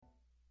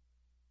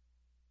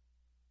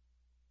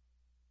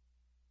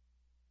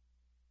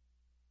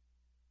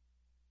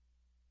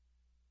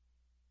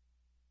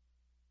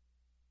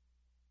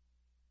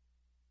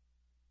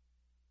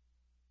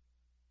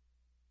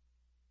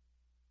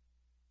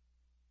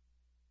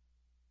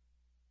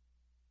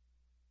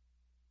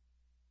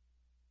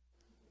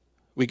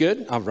We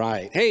good? All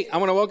right. Hey, I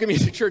want to welcome you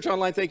to Church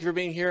Online. Thank you for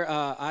being here.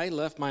 I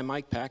left my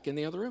mic pack in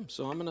the other room,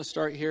 so I'm going to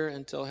start here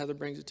until Heather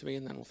brings it to me,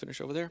 and then we'll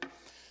finish over there.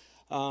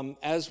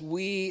 As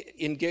we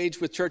engage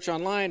with Church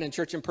Online and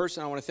Church in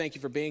person, I want to thank you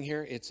for being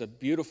here. It's a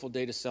beautiful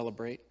day to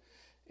celebrate,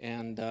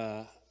 and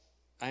I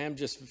am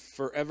just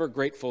forever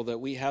grateful that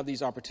we have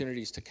these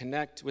opportunities to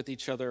connect with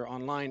each other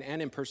online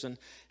and in person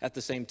at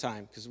the same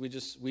time, because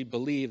we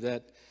believe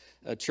that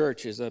a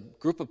church is a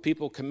group of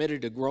people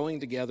committed to growing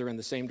together in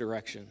the same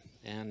direction.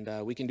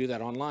 And we can do that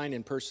online,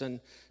 in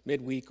person,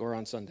 midweek, or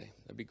on Sunday.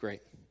 That'd be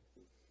great.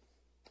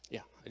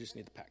 Yeah, I just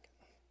need the packet.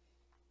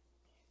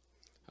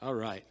 All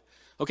right.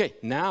 Okay,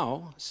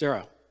 now,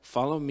 Sarah,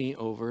 follow me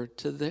over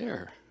to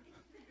there.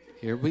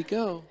 Here we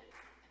go.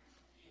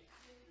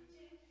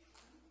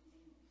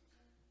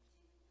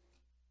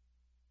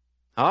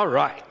 All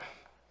right.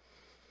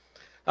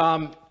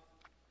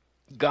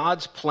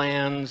 God's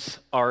plans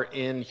are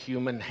in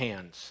human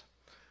hands.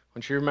 I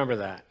want you to remember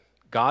that.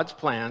 God's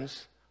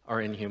plans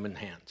are in human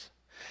hands.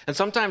 And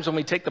sometimes when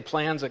we take the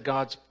plans that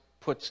God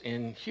puts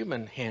in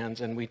human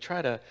hands and we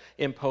try to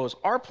impose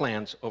our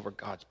plans over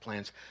God's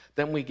plans,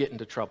 then we get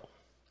into trouble.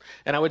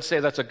 And I would say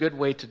that's a good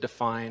way to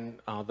define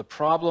the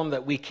problem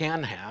that we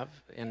can have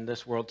in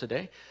this world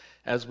today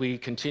as we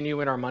continue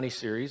in our money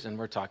series, and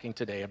we're talking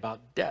today about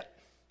debt.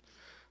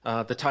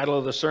 The title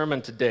of the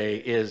sermon today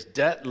is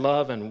Debt,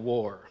 Love, and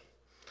War.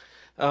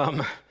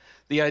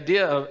 The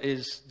idea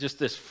is just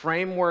this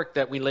framework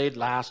that we laid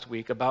last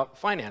week about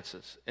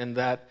finances, and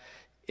that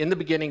in the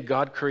beginning,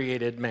 God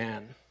created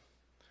man.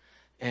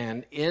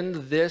 And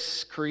in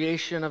this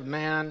creation of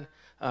man,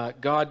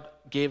 God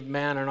gave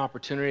man an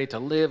opportunity to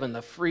live in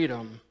the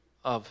freedom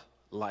of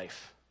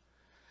life.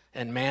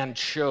 And man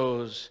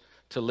chose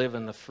to live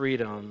in the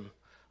freedom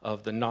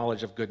of the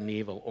knowledge of good and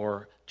evil,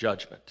 or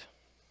judgment.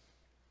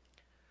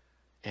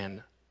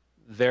 And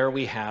there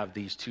we have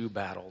these two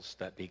battles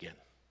that begin.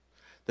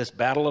 This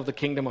battle of the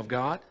kingdom of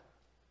God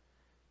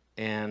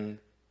and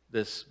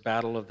this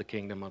battle of the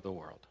kingdom of the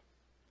world.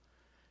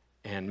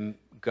 And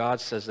God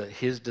says that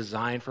his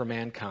design for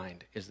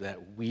mankind is that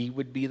we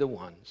would be the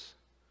ones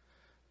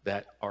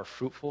that are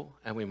fruitful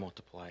and we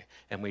multiply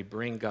and we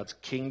bring God's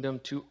kingdom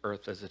to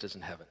earth as it is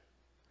in heaven.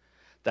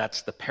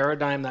 That's the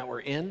paradigm that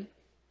we're in.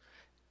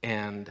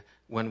 And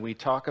when we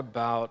talk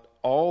about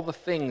all the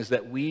things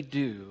that we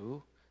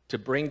do to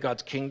bring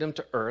God's kingdom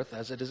to earth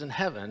as it is in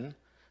heaven,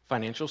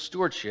 financial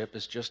stewardship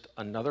is just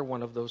another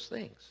one of those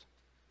things.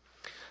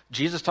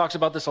 Jesus talks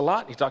about this a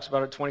lot. He talks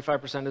about it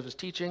 25% of his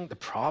teaching. The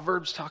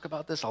Proverbs talk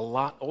about this a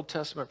lot. Old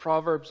Testament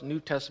Proverbs, New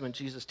Testament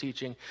Jesus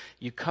teaching.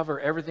 You cover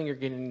everything you're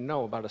getting to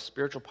know about a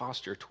spiritual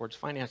posture towards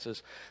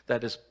finances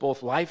that is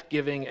both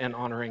life-giving and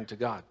honoring to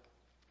God.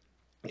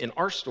 In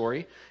our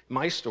story,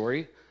 my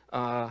story,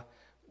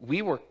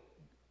 we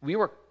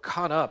were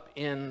caught up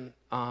in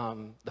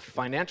the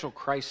financial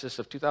crisis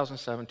of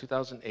 2007,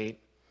 2008,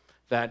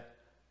 that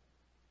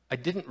I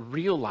didn't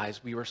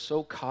realize we were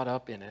so caught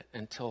up in it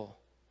until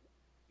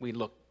we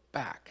looked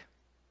back.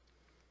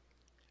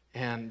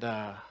 And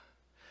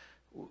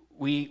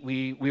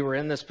we were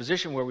in this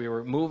position where we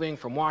were moving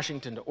from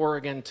Washington to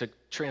Oregon to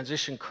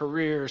transition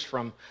careers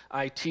from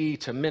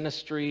IT to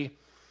ministry.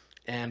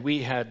 And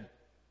we had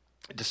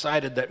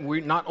decided that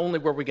we not only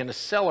were we going to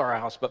sell our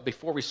house, but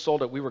before we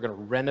sold it, we were going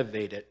to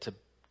renovate it to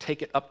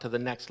take it up to the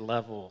next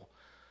level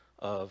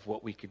of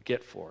what we could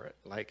get for it.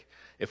 Like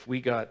if we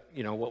got,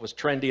 what was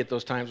trendy at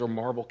those times were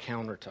marble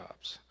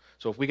countertops.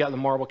 So if we got the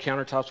marble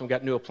countertops and we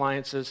got new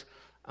appliances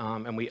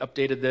and we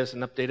updated this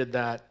and updated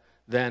that,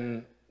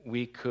 then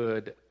we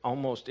could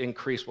almost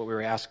increase what we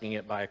were asking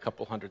it by a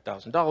couple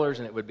 $100,000,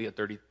 and it would be a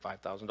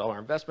 $35,000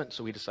 investment.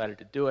 So we decided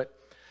to do it.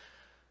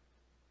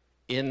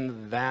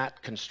 In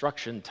that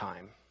construction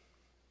time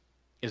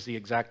is the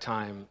exact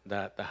time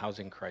that the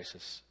housing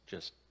crisis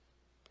just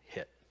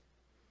hit.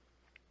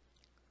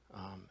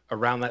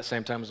 Around that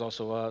same time was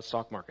also a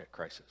stock market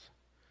crisis.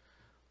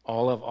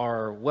 All of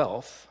our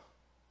wealth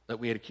that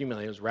we had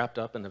accumulated was wrapped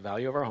up in the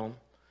value of our home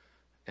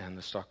and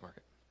the stock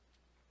market.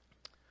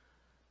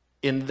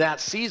 In that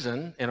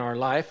season in our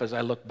life, as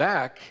I look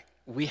back,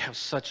 we have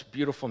such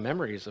beautiful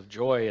memories of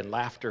joy and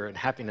laughter and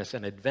happiness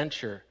and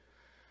adventure.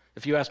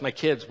 If you ask my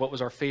kids, what was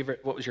your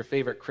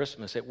favorite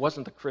Christmas? It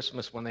wasn't the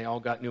Christmas when they all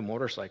got new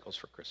motorcycles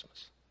for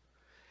Christmas.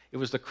 It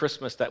was the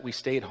Christmas that we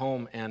stayed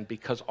home, and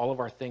because all of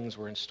our things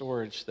were in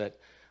storage, that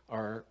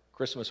our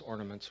Christmas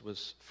ornaments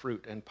was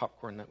fruit and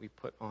popcorn that we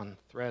put on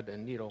thread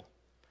and needle.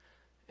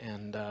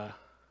 And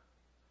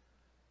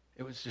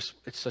it's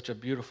such a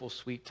beautiful,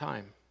 sweet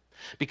time.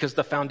 Because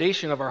the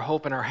foundation of our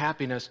hope and our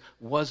happiness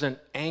wasn't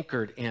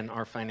anchored in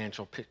our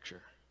financial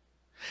picture.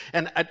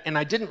 And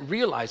I didn't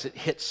realize it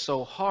hit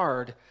so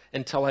hard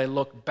until I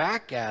looked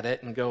back at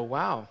it and go,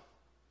 wow.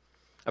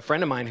 A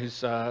friend of mine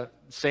who's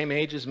same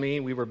age as me,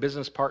 we were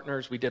business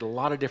partners. We did a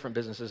lot of different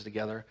businesses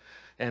together.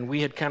 And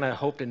we had kind of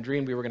hoped and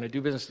dreamed we were going to do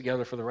business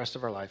together for the rest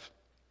of our life.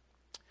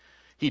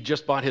 He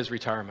just bought his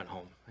retirement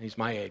home. He's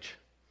my age.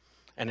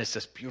 And it's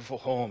this beautiful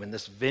home in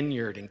this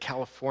vineyard in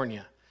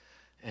California.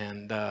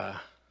 And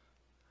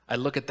I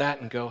look at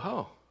that and go,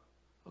 oh,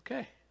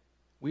 okay,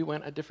 we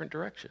went a different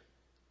direction.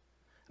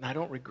 And I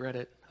don't regret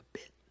it a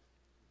bit.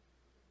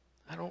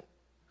 I don't.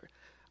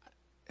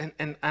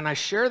 And I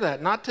share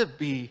that not to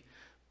be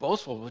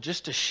boastful, but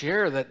just to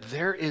share that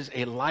there is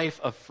a life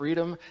of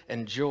freedom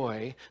and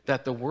joy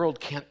that the world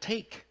can't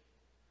take.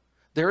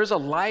 There is a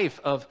life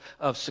of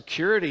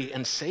security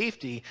and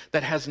safety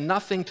that has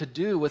nothing to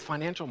do with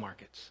financial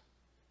markets.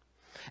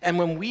 And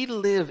when we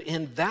live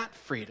in that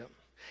freedom,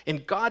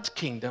 in God's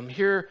kingdom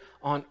here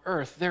on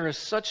earth, there is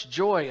such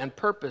joy and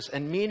purpose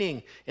and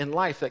meaning in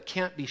life that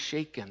can't be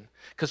shaken.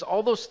 Because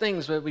all those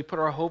things that we put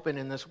our hope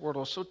in this world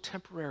are so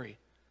temporary.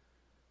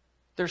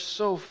 They're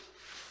so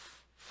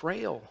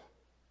frail.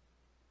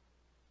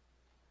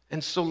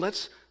 And so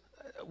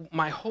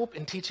my hope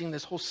in teaching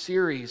this whole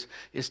series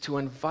is to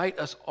invite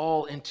us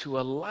all into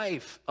a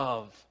life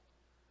of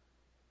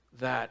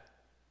that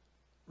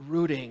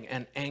rooting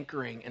and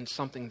anchoring in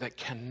something that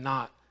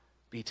cannot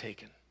be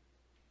taken.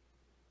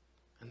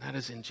 And that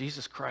is in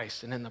Jesus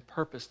Christ and in the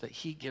purpose that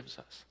he gives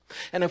us.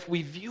 And if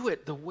we view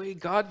it the way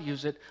God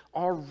views it,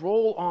 our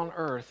role on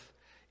earth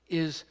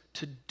is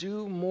to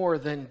do more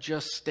than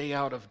just stay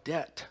out of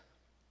debt.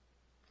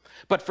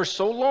 But for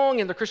so long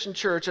in the Christian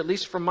church, at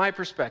least from my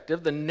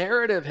perspective, the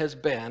narrative has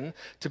been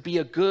to be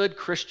a good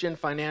Christian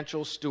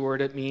financial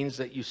steward. It means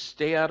that you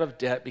stay out of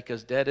debt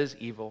because debt is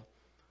evil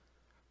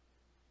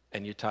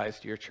and you tithe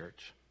to your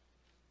church.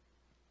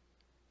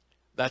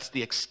 That's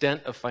the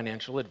extent of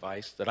financial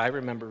advice that I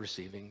remember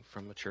receiving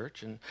from the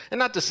church. And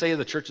not to say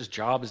the church's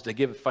job is to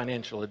give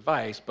financial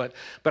advice, but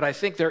I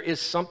think there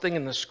is something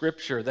in the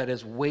scripture that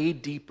is way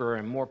deeper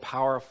and more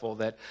powerful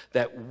that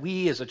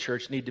we as a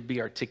church need to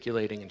be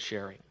articulating and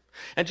sharing.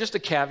 And just a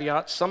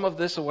caveat, some of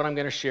this of what I'm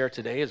going to share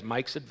today is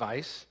Mike's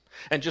advice.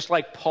 And just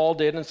like Paul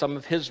did in some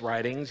of his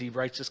writings, he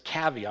writes this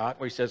caveat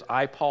where he says,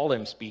 I, Paul,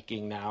 am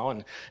speaking now.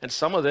 And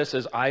some of this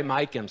is, I,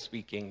 Mike, am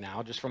speaking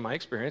now, just from my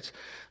experience.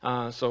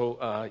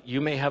 So you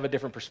may have a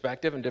different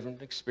perspective and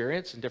different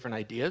experience and different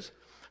ideas.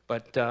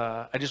 But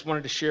I just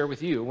wanted to share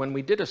with you, when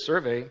we did a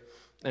survey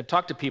and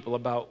talked to people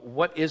about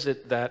what is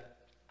it that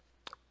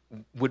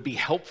would be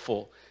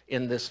helpful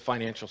in this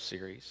financial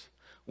series,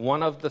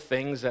 one of the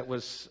things that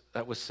was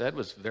said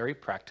was very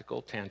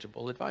practical,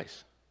 tangible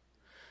advice.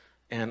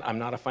 And I'm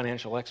not a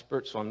financial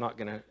expert, so I'm not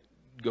going to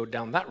go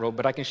down that road,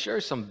 but I can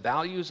share some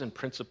values and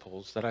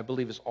principles that I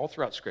believe is all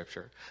throughout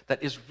Scripture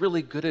that is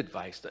really good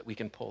advice that we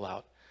can pull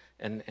out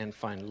and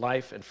find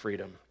life and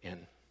freedom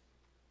in.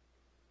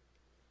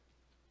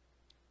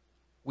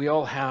 We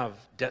all have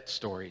debt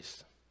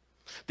stories,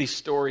 these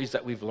stories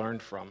that we've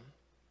learned from.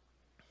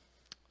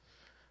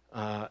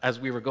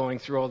 As we were going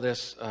through all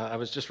this, I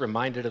was just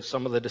reminded of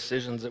some of the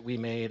decisions that we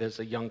made as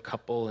a young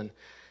couple and,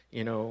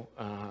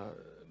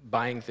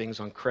 buying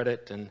things on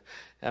credit and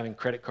having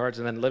credit cards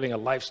and then living a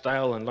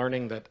lifestyle and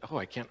learning that,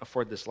 I can't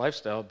afford this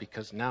lifestyle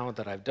because now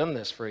that I've done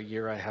this for a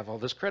year, I have all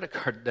this credit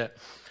card debt.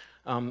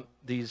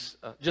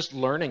 Just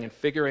learning and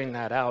figuring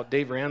that out.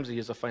 Dave Ramsey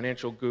is a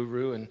financial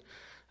guru and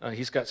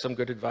he's got some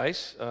good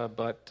advice,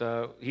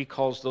 but he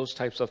calls those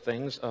types of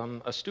things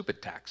a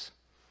stupid tax.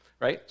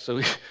 Right?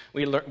 So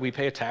we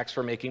pay a tax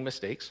for making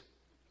mistakes.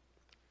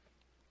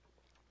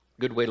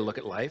 Good way to look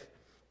at life.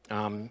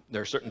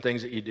 There are certain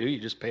things that you do, you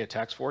just pay a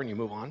tax for and you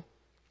move on.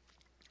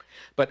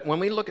 But when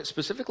we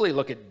specifically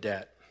look at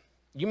debt,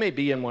 you may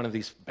be in one of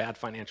these bad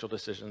financial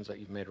decisions that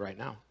you've made right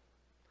now.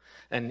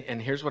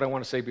 And here's what I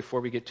want to say before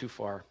we get too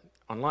far.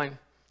 Online,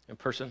 in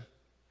person,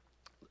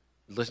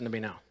 listen to me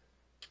now.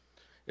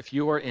 If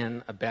you are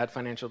in a bad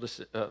financial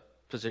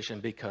position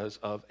because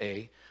of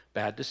a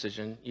bad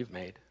decision you've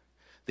made,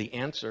 the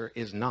answer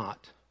is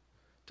not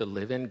to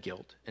live in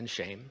guilt and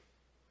shame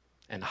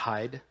and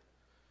hide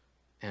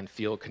and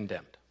feel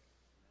condemned.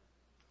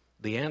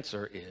 The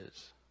answer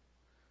is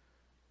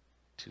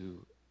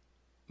to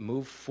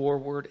move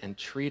forward and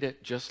treat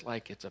it just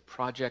like it's a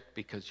project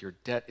because your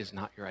debt is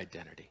not your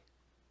identity.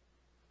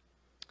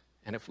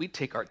 And if we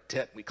take our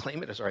debt, we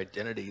claim it as our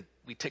identity,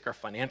 we take our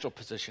financial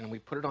position and we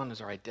put it on as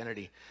our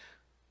identity,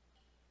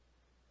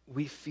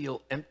 we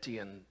feel empty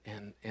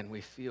and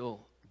we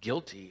feel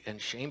guilty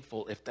and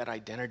shameful if that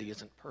identity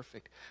isn't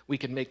perfect. We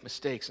can make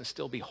mistakes and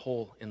still be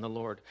whole in the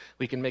Lord.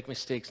 We can make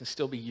mistakes and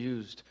still be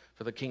used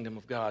for the kingdom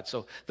of God.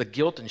 So the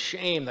guilt and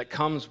shame that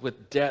comes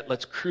with debt,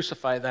 let's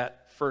crucify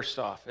that first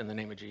off in the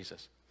name of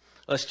Jesus.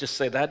 Let's just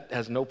say that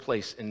has no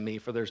place in me,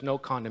 for there's no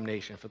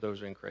condemnation for those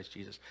who are in Christ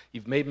Jesus.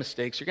 You've made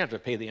mistakes. You're going to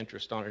have to pay the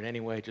interest on it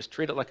anyway. Just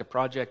treat it like a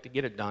project to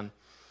get it done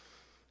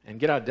and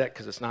get out of debt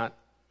because it's not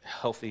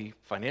healthy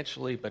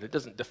financially, but it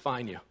doesn't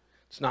define you.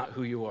 It's not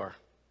who you are.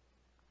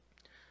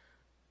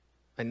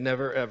 I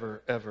never,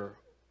 ever, ever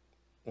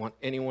want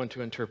anyone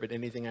to interpret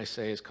anything I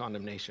say as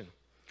condemnation.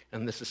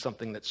 And this is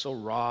something that's so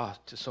raw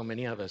to so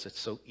many of us. It's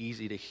so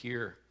easy to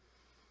hear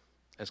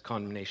as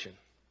condemnation.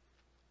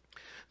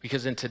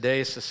 Because in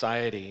today's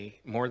society,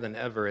 more than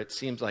ever, it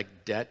seems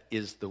like debt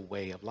is the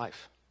way of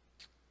life.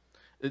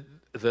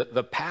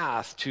 The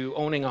path to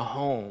owning a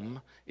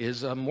home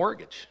is a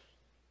mortgage.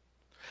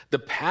 The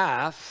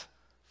path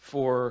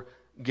for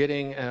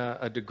getting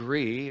a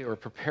degree or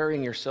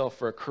preparing yourself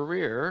for a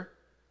career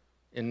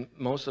in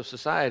most of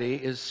society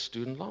is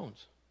student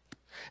loans.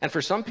 And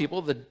for some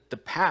people, the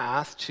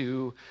path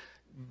to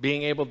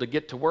being able to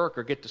get to work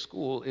or get to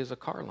school is a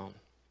car loan.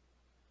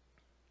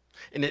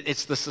 And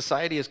it's the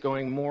society is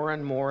going more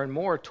and more and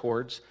more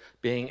towards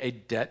being a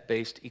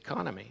debt-based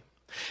economy.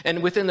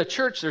 And within the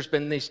church, there's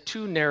been these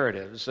two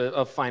narratives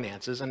of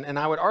finances, and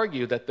I would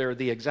argue that they're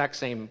the exact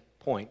same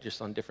point,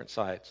 just on different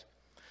sides.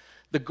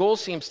 The goal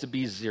seems to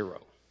be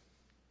zero.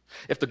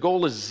 If the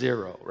goal is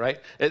zero,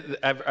 right?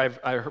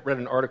 I read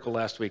an article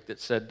last week that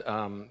said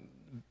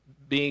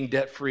being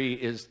debt-free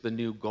is the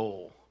new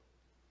goal,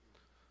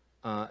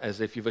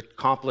 as if you've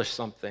accomplished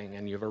something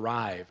and you've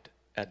arrived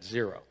at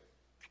zero.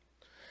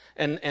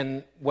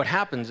 And what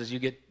happens is you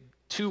get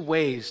two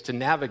ways to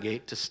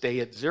navigate to stay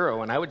at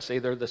zero, and I would say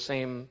they're the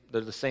same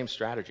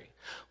strategy.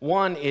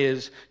 One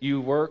is you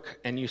work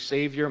and you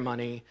save your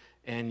money,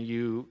 and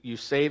you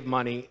save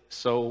money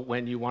so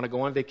when you want to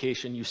go on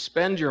vacation, you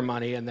spend your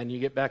money and then you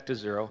get back to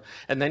zero.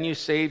 And then you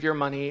save your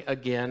money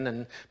again,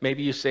 and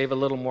maybe you save a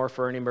little more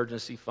for an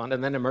emergency fund,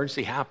 and then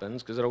emergency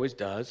happens, because it always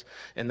does.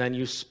 And then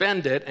you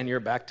spend it and you're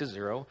back to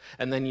zero.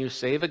 And then you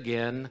save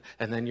again,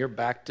 and then you're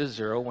back to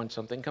zero when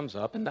something comes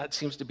up. And that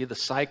seems to be the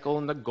cycle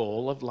and the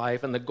goal of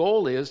life. And the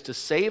goal is to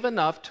save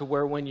enough to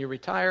where when you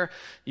retire,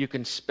 you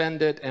can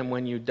spend it, and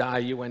when you die,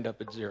 you end up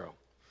at zero.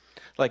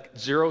 Like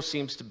zero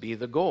seems to be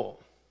the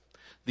goal.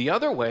 The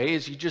other way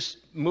is you just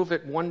move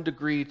it 1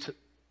 degree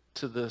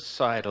to the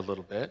side a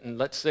little bit. And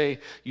let's say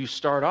you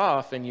start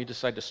off and you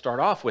decide to start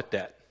off with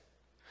debt.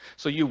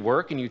 So you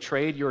work and you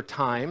trade your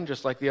time,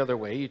 just like the other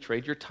way. You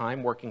trade your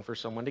time working for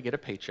someone to get a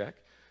paycheck,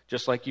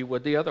 just like you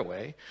would the other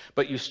way.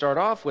 But you start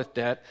off with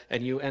debt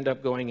and you end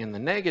up going in the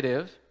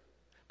negative.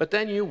 But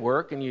then you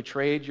work and you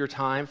trade your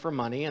time for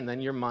money, and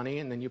then your money,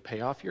 and then you pay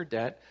off your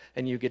debt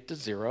and you get to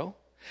zero.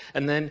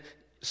 And then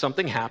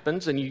something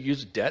happens and you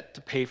use debt to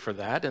pay for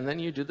that, and then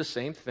you do the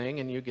same thing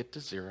and you get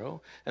to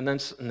zero. And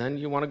then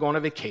you want to go on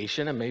a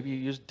vacation, and maybe you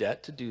use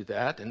debt to do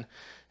that, and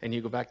you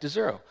go back to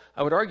zero.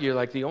 I would argue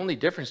like the only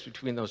difference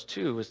between those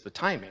two is the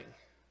timing,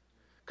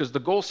 because the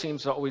goal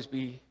seems to always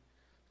be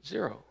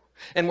zero.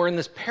 And we're in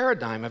this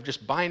paradigm of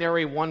just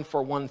binary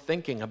one-for-one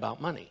thinking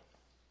about money.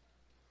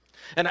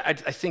 And I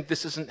think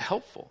this isn't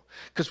helpful,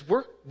 because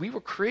we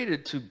were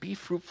created to be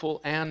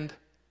fruitful and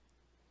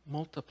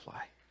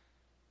multiply.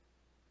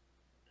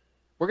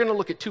 We're going to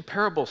look at two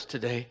parables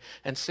today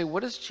and say,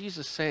 what does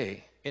Jesus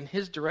say in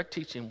his direct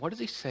teaching? What does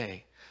he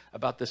say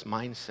about this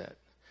mindset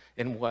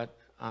and what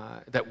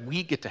that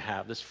we get to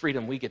have, this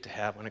freedom we get to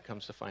have when it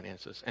comes to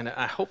finances? And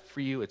I hope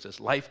for you it's as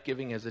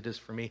life-giving as it is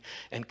for me,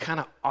 and kind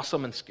of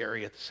awesome and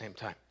scary at the same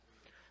time.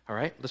 All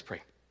right, let's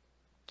pray.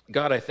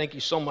 God, I thank you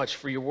so much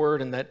for your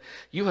word, and that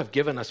you have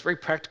given us very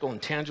practical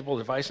and tangible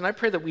advice. And I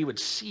pray that we would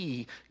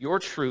see your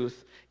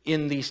truth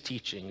in these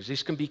teachings.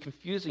 These can be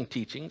confusing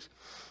teachings.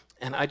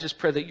 And I just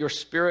pray that your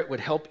Spirit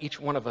would help each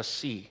one of us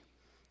see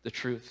the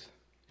truth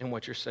in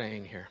what you're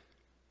saying here.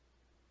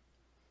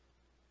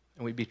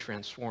 And we'd be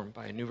transformed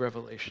by a new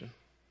revelation.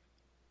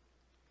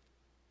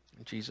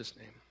 In Jesus'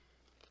 name,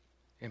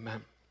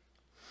 amen.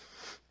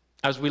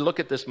 As we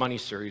look at this money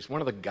series, one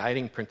of the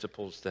guiding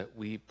principles that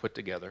we put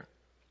together,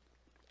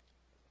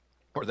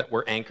 or that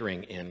we're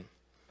anchoring in,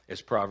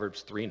 is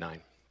Proverbs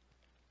 3:9.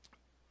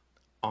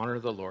 Honor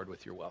the Lord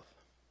with your wealth.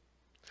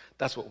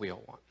 That's what we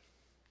all want.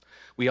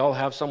 We all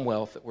have some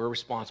wealth that we're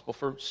responsible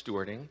for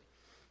stewarding,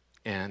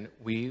 and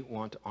we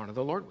want to honor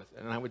the Lord with it.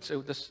 And I would say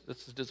this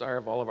is the desire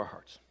of all of our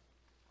hearts.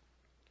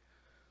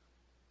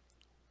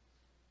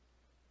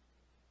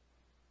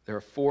 There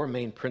are 4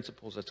 main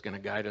principles that's going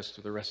to guide us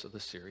through the rest of the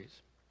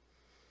series.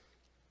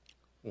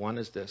 One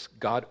is this: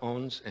 God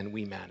owns and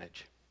we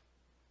manage.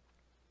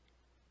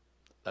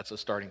 That's a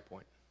starting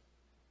point.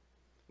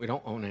 We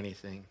don't own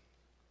anything.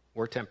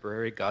 We're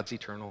temporary. God's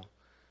eternal.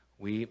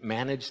 We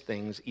manage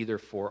things either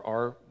for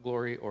our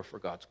glory or for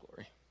God's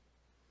glory.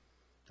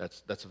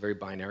 That's a very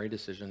binary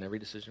decision, every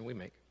decision we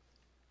make.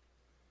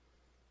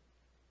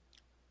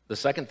 The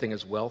second thing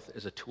is wealth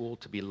is a tool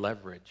to be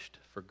leveraged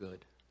for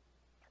good.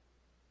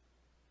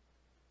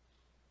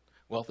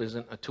 Wealth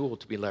isn't a tool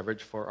to be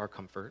leveraged for our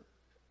comfort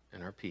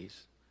and our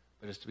peace,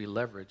 but it's to be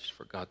leveraged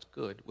for God's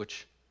good,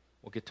 which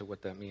we'll get to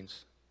what that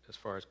means as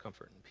far as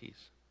comfort and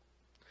peace.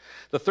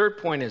 The third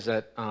point is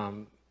that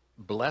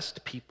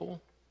blessed people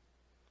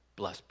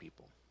bless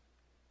people.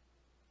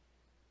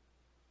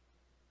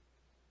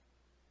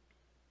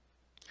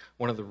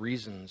 One of the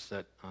reasons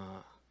that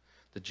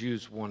the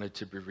Jews wanted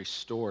to be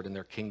restored and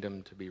their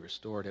kingdom to be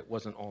restored, it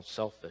wasn't all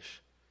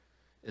selfish,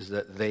 is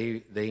that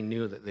they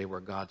knew that they were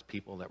God's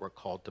people that were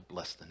called to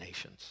bless the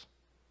nations.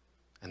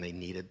 And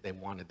they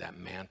wanted that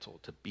mantle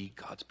to be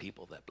God's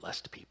people that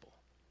blessed people.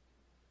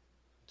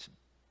 It's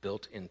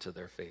built into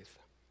their faith.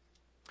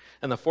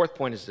 And the fourth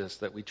point is this: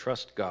 that we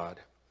trust God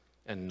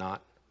and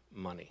not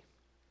money.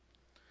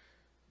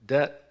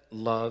 Debt,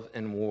 love,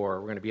 and war.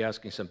 We're going to be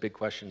asking some big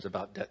questions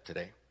about debt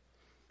today.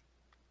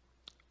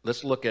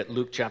 Let's look at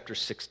Luke chapter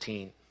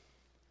 16.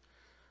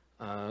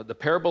 the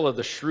parable of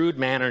the shrewd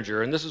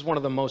manager. And this is one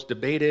of the most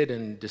debated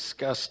and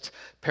discussed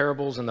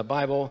parables in the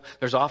Bible.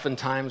 There's often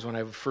times when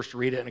I first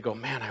read it and I go,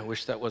 man, I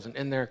wish that wasn't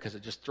in there, because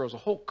it just throws a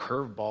whole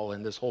curveball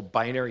in this whole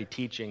binary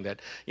teaching that,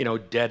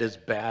 debt is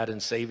bad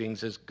and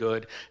savings is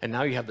good. And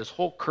now you have this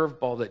whole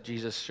curveball that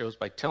Jesus shows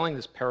by telling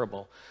this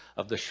parable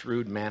of the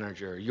shrewd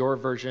manager. Your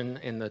version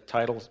in the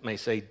title may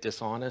say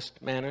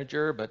dishonest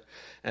manager, but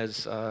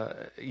as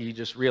you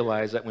just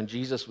realize that when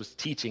Jesus was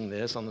teaching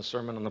this on the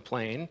Sermon on the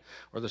Plain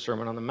or the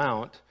Sermon on the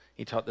Mount,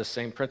 he taught this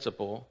same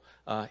principle.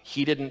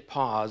 He didn't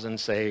pause and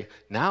say,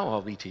 now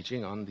I'll be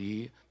teaching on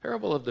the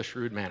parable of the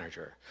shrewd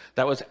manager.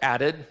 That was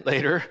added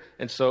later.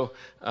 And so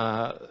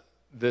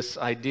this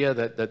idea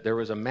that there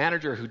was a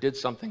manager who did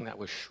something that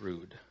was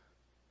shrewd.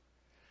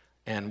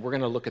 And we're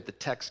going to look at the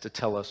text to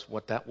tell us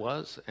what that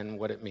was and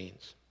what it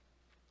means.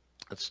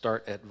 Let's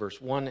start at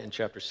verse 1 in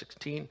chapter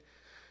 16.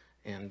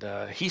 And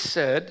he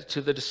said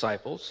to the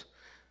disciples,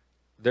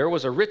 there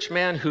was a rich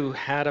man who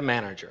had a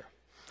manager,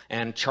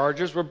 and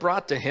charges were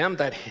brought to him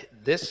that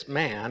this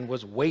man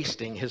was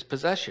wasting his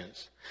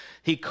possessions.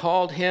 He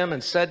called him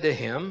and said to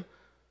him,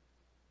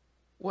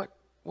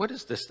 What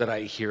is this that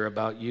I hear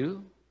about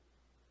you?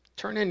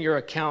 Turn in the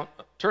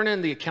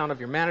account of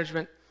your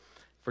management,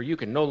 for you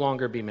can no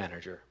longer be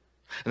manager.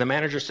 And the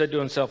manager said to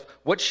himself,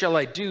 what shall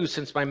I do,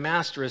 since my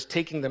master is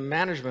taking the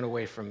management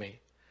away from me?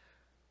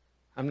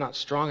 I'm not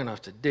strong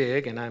enough to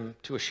dig, and I'm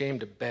too ashamed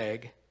to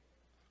beg.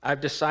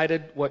 I've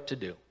decided what to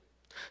do,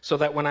 so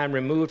that when I'm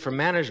removed from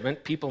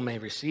management, people may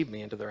receive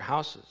me into their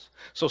houses.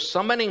 So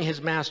summoning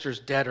his master's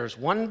debtors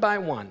one by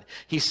one,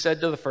 he said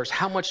to the first,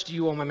 how much do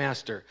you owe my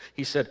master?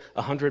 He said,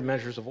 100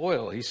 measures of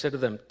oil. He said to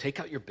them, take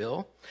out your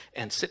bill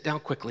and sit down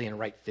quickly and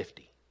write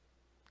 50.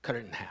 Cut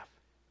it in half.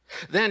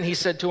 Then he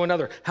said to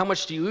another, how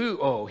much do you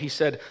owe? He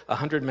said,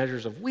 100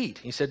 measures of wheat.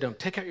 He said to him,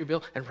 take out your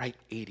bill and write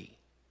 80.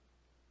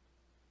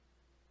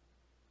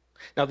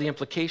 Now, the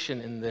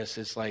implication in this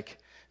is like,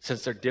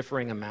 since they're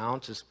differing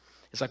amounts,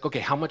 it's like, okay,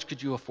 how much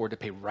could you afford to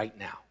pay right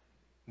now?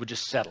 We'll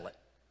just settle it.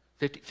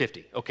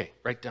 50. Okay,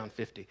 write down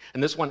 50.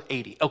 And this one,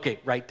 80. Okay,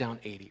 write down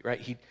 80, right?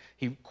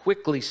 He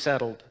quickly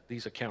settled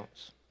these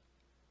accounts.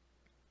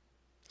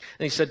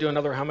 And he said to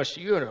another, how much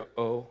do you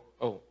owe?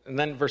 Oh, and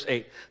then verse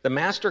 8, the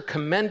master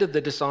commended the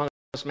dishonest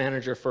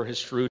manager for his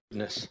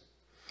shrewdness.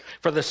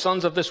 For the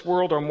sons of this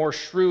world are more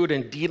shrewd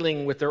in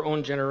dealing with their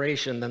own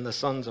generation than the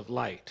sons of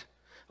light.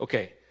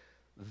 Okay,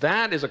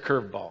 that is a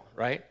curveball,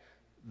 right?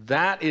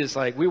 That is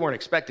like, we weren't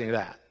expecting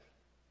that.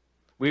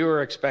 We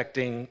were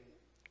expecting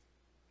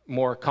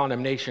more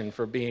condemnation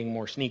for being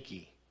more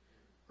sneaky,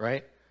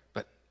 right?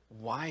 But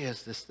why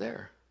is this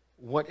there?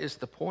 What is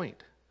the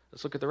point?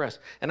 Let's look at the rest.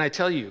 And I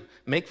tell you,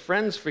 make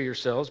friends for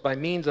yourselves by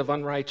means of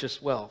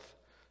unrighteous wealth,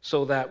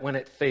 so that when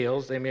it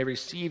fails, they may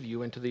receive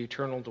you into the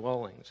eternal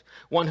dwellings.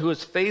 One who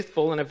is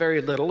faithful in a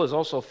very little is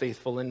also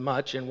faithful in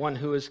much, and one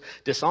who is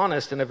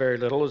dishonest in a very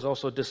little is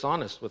also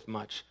dishonest with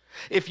much.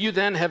 If you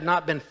then have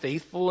not been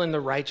faithful in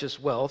the righteous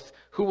wealth,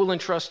 who will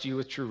entrust you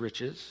with true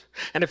riches?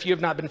 And if you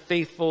have not been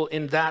faithful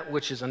in that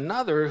which is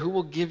another, who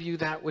will give you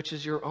that which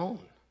is your own?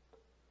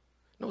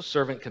 No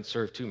servant can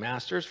serve two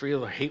masters, for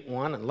he'll hate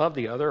one and love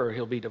the other, or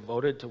he'll be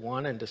devoted to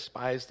one and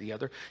despise the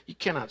other. You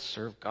cannot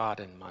serve God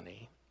and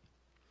money.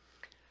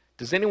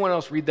 Does anyone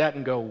else read that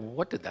and go,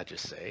 what did that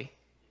just say?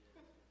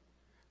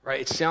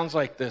 Right? It sounds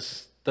like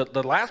this.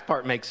 The last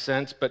part makes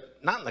sense, but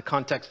not in the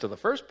context of the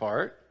first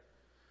part.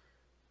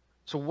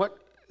 So what?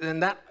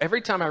 And that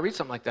every time I read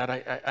something like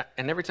that,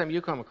 and every time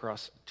you come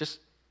across, just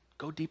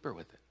go deeper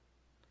with it.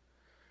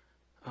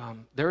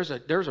 There's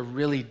a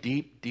really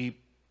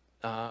deep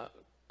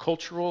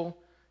cultural,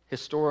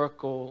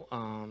 historical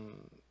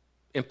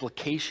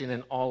implication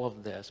in all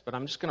of this, but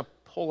I'm just going to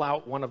pull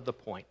out one of the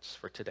points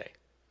for today.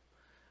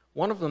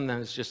 One of them then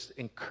is just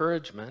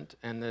encouragement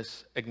and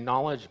this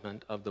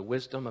acknowledgement of the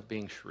wisdom of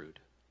being shrewd.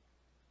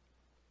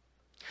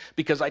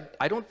 Because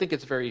I don't think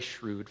it's very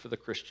shrewd for the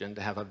Christian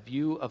to have a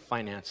view of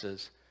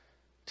finances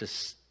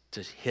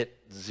to hit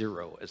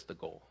zero as the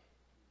goal.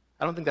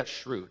 I don't think that's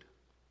shrewd.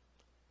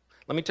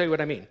 Let me tell you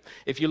what I mean.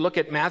 If you look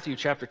at Matthew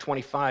chapter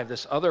 25,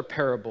 this other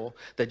parable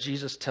that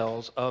Jesus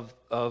tells of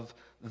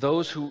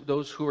those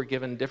who are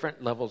given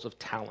different levels of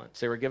talents.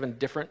 They were given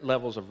different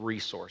levels of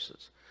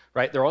resources,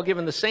 right? They're all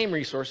given the same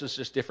resources,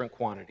 just different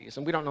quantities.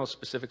 And we don't know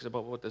specifics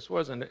about what this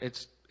was. And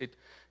this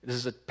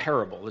is a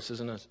parable. This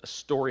isn't a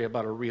story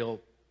about a real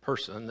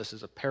person. This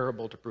is a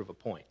parable to prove a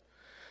point.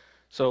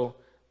 So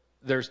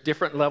there's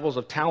different levels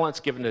of talents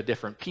given to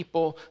different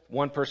people.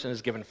 One person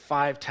is given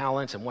 5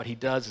 talents, and what he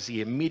does is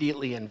he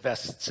immediately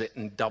invests it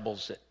and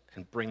doubles it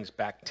and brings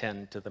back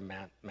 10 to the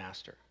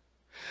master.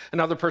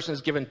 Another person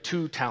is given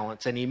 2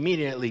 talents, and he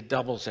immediately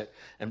doubles it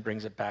and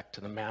brings it back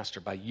to the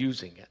master by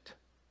using it.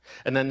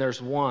 And then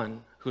there's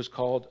one who's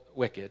called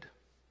wicked,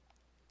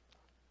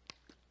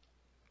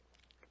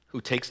 who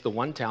takes the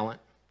 1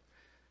 talent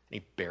and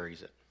he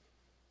buries it.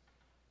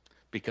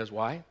 Because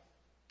why?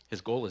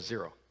 His goal is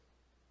 0.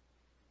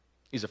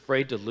 He's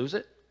afraid to lose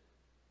it,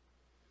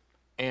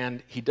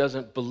 and he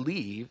doesn't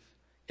believe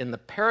in the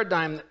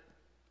paradigm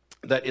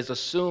that is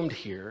assumed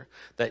here,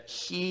 that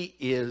he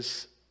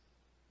is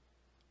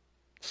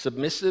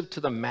submissive to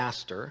the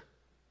master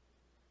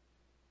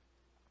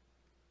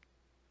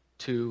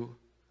to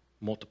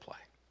multiply.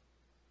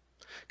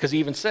 Because he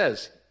even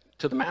says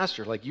to the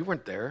master, like, you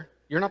weren't there.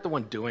 You're not the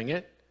one doing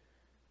it.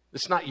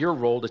 It's not your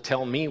role to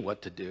tell me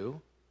what to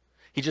do.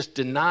 He just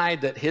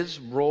denied that his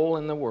role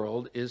in the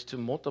world is to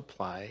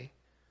multiply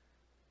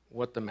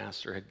what the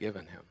master had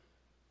given him.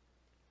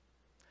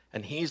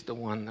 And he's the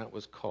one that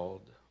was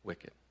called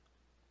wicked.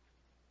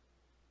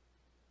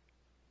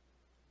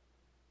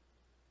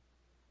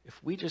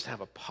 If we just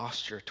have a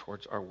posture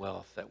towards our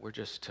wealth that we're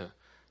just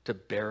to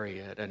bury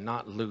it and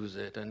not lose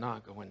it and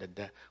not go into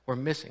debt, we're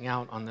missing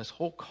out on this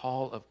whole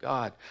call of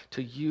God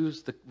to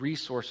use the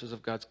resources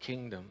of God's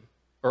kingdom,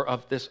 or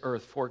of this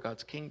earth, for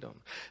God's kingdom.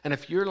 And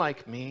if you're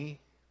like me,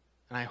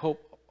 and I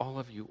hope all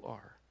of you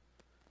are,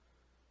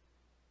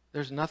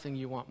 there's nothing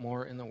you want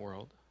more in the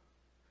world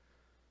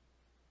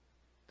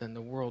than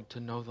the world to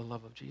know the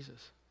love of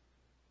Jesus.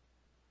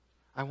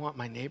 I want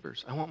my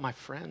neighbors, I want my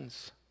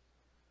friends,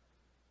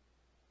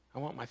 I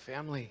want my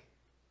family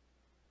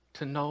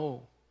to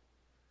know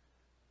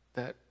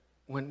that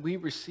when we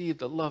receive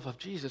the love of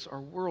Jesus,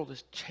 our world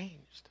is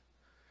changed.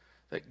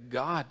 That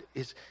God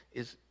is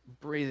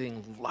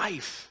breathing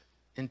life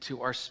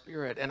into our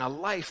spirit, and a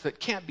life that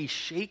can't be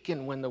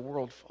shaken when the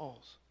world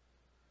falls.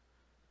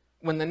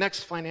 When the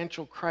next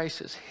financial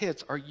crisis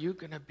hits, are you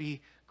going to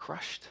be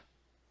crushed?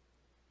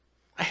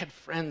 I had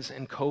friends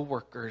and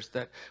coworkers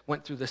that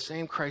went through the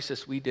same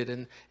crisis we did,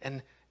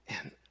 and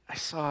I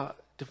saw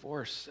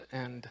divorce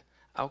and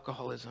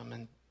alcoholism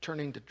and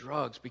turning to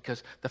drugs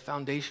because the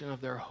foundation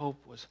of their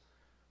hope was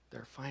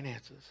their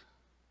finances.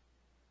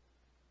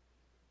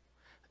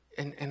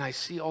 And I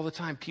see all the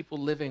time people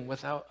living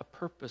without a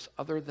purpose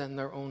other than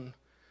their own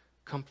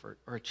comfort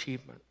or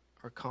achievement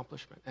or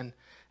accomplishment.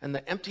 And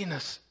the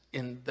emptiness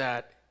in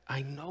that,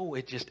 I know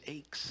it just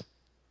aches.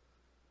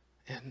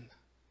 And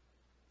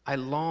I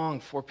long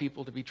for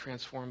people to be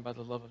transformed by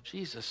the love of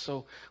Jesus.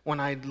 So when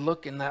I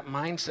look in that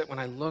mindset, when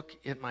I look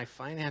at my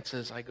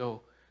finances, I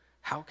go,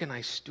 how can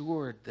I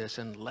steward this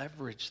and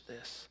leverage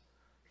this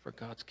for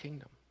God's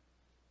kingdom?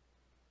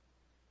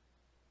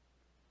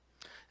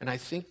 And I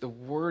think the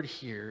word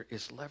here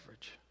is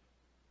leverage.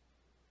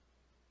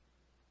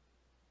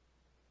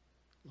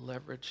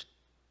 Leverage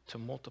to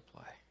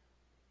multiply.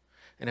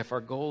 And if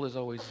our goal is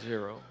always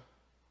zero,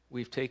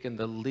 we've taken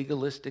the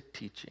legalistic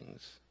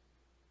teachings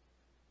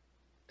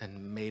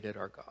and made it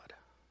our God.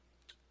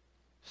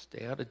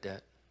 Stay out of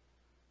debt.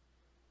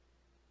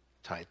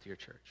 Tithe to your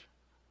church.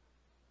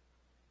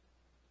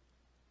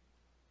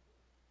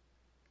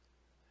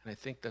 And I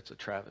think that's a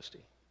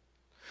travesty.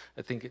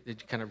 I think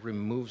it kind of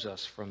removes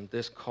us from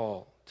this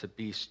call to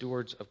be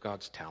stewards of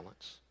God's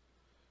talents.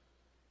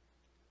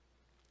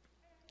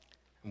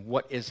 And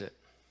what is it?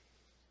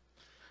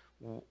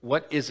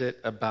 What is it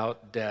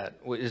about debt?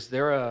 Is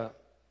there a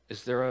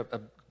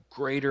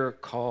greater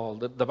call?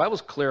 The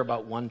Bible's clear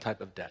about one type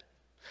of debt.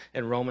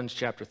 In Romans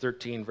chapter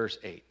 13, verse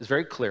 8, it's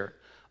very clear.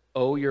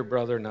 Owe your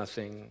brother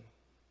nothing,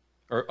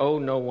 or owe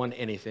no one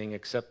anything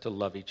except to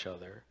love each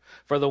other.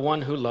 For the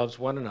one who loves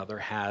one another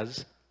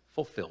has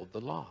fulfilled the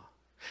law.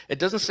 It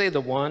doesn't say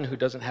the one who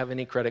doesn't have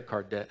any credit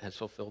card debt has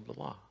fulfilled the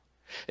law.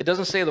 It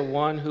doesn't say the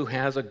one who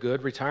has a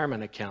good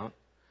retirement account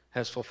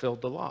has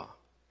fulfilled the law.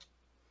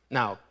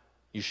 Now,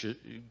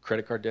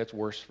 credit card debt's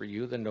worse for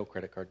you than no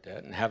credit card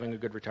debt, and having a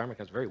good retirement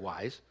account is very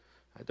wise.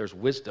 Right? There's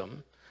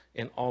wisdom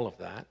in all of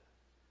that.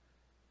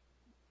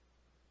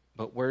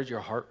 But where's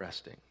your heart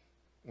resting?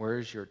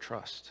 Where's your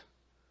trust?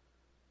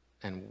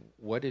 And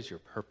what is your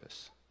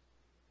purpose?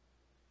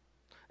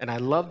 And I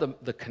love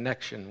the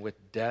connection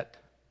with debt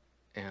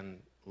and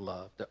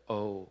love, the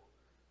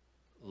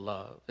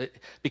love.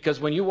 Because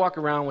when you walk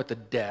around with a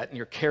debt and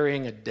you're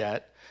carrying a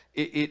debt,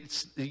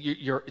 it's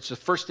the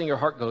first thing your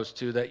heart goes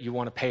to that you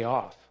want to pay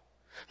off.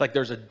 Like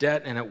there's a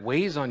debt and it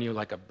weighs on you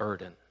like a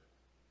burden.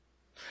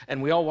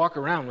 And we all walk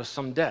around with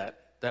some debt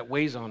that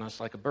weighs on us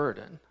like a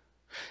burden.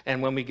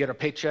 And when we get a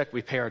paycheck,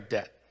 we pay our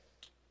debt.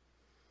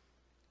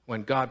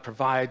 When God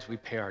provides, we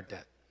pay our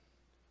debt.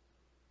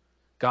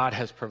 God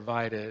has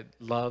provided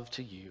love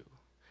to you,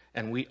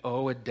 and we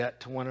owe a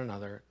debt to one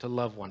another to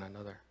love one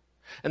another.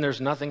 And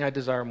there's nothing I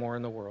desire more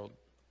in the world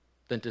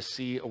than to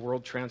see a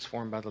world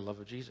transformed by the love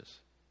of Jesus.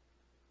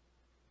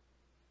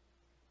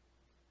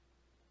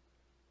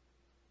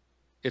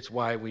 It's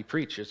why we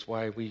preach. It's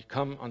why we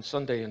come on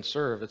Sunday and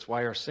serve. It's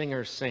why our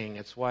singers sing.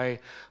 It's why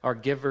our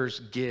givers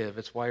give.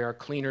 It's why our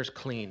cleaners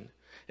clean.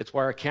 It's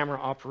why our camera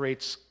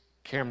operators.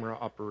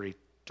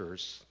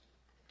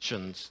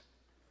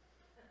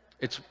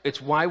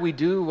 It's why we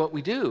do what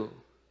we do.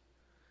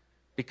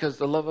 Because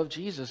the love of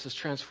Jesus has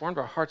transformed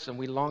our hearts, and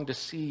we long to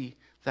see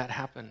that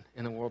happen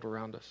in the world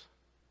around us.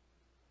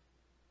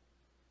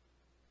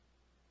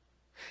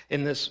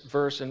 In this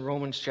verse in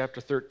Romans chapter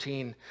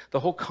 13, the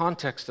whole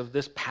context of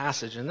this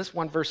passage, and this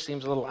one verse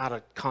seems a little out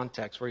of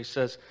context, where he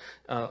says,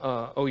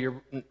 owe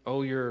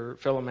your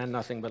fellow man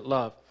nothing but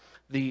love.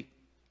 The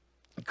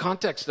The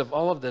context of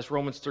all of this,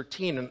 Romans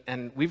 13,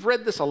 and we've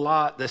read this a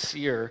lot this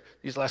year,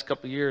 these last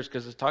couple of years,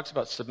 because it talks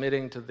about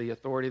submitting to the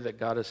authority that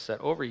God has set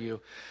over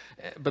you.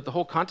 But the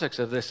whole context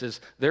of this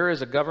is there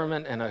is a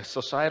government and a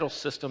societal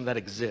system that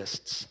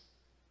exists.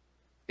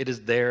 It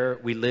is there,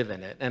 we live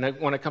in it. And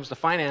when it comes to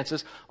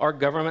finances, our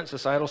government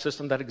societal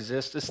system that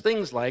exists is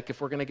things like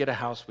if we're going to get a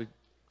house, we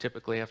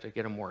typically have to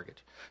get a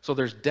mortgage. So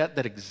there's debt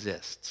that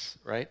exists,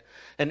 right?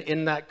 And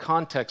in that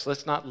context,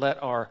 let's not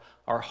let our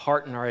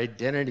heart and our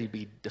identity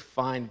be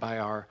defined by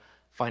our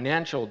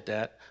financial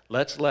debt.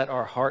 Let's let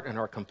our heart and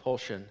our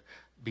compulsion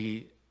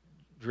be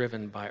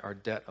driven by our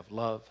debt of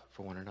love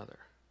for one another.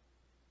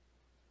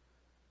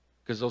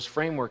 Because those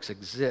frameworks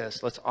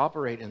exist. Let's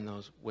operate in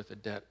those with a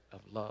debt of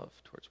love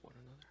towards one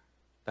another.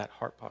 That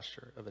heart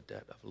posture of a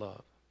debt of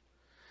love.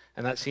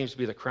 And that seems to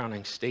be the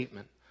crowning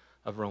statement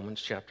of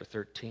Romans chapter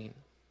 13.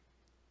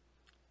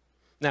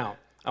 Now,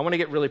 I want to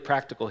get really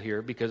practical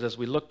here because as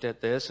we looked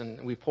at this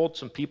and we polled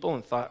some people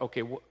and thought,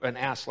 okay, and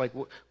asked, like,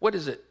 what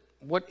is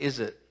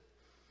it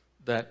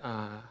that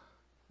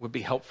would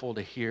be helpful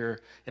to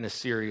hear in a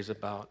series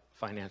about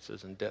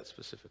finances and debt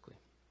specifically?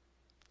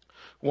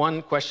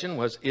 One question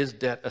was, is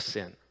debt a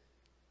sin?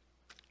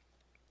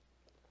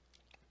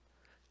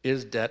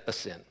 Is debt a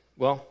sin?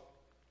 Well,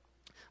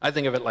 I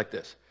think of it like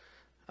this.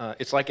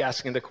 It's like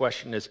asking the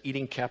question, is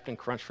eating Captain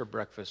Crunch for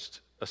breakfast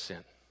a sin?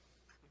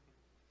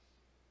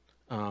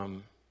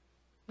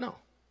 No.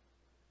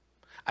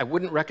 I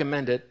wouldn't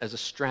recommend it as a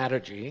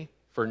strategy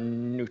for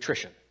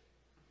nutrition.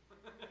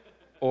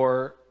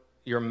 Or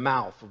your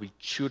mouth will be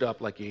chewed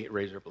up like you ate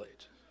razor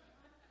blades.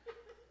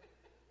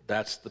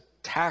 That's the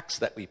tax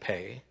that we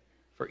pay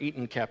for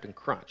eating Captain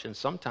Crunch. And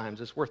sometimes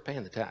it's worth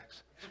paying the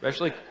tax,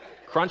 especially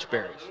Crunch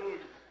Berries.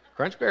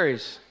 Crunch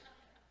Berries,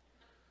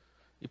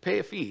 you pay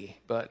a fee,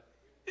 but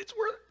it's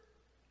worth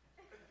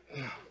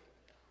it.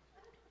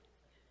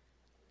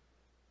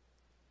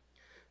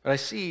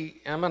 But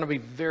I'm going to be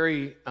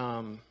very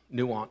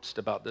nuanced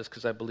about this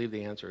because I believe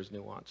the answer is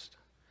nuanced.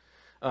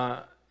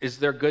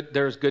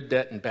 There's good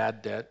debt and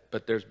bad debt,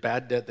 but there's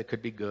bad debt that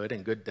could be good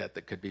and good debt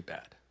that could be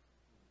bad.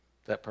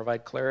 Does that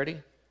provide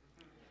clarity?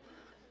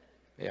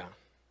 Yeah.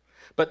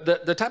 But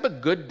the type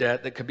of good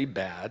debt that could be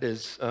bad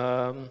is,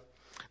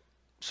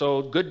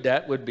 so good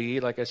debt would be,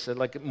 like I said,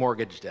 like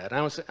mortgage debt.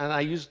 And I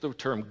use the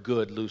term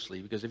good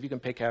loosely because if you can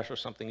pay cash for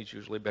something, it's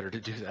usually better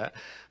to do that.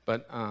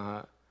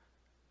 But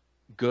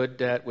good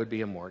debt would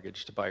be a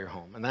mortgage to buy your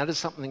home. And that is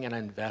something, an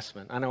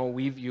investment. I know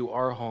we view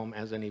our home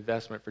as an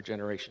investment for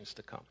generations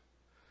to come.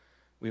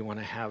 We want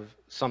to have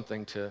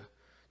something to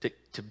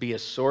be a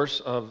source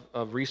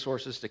of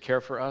resources to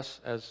care for us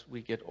as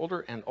we get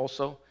older and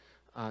also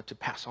to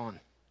pass on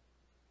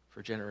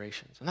for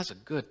generations. And that's a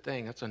good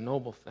thing. That's a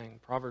noble thing.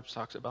 Proverbs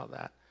talks about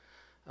that,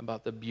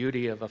 about the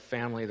beauty of a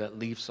family that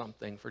leaves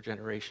something for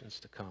generations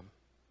to come.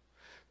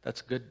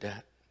 That's good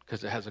debt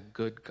because it has a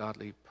good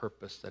godly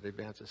purpose that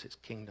advances his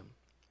kingdom.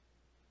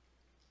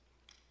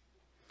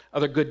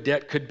 Other good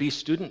debt could be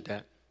student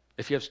debt.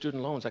 If you have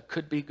student loans, that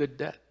could be good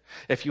debt.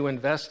 If you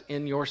invest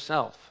in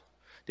yourself,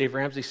 Dave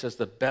Ramsey says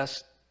the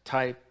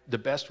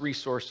best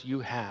resource you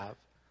have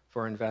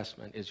for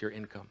investment is your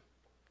income.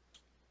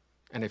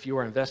 And if you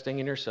are investing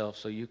in yourself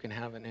so you can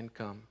have an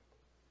income,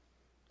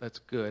 that's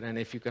good. And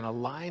if you can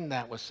align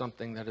that with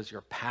something that is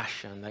your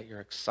passion, that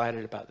you're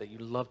excited about, that you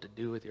love to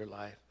do with your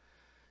life,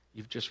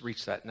 you've just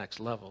reached that next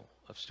level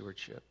of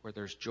stewardship where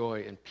there's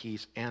joy and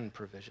peace and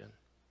provision.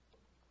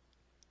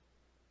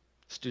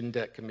 Student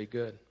debt can be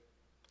good.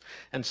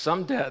 And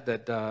some debt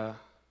that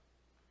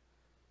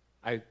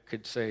I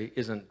could say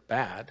isn't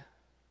bad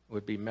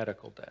would be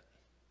medical debt.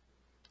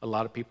 A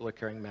lot of people are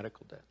carrying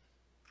medical debt.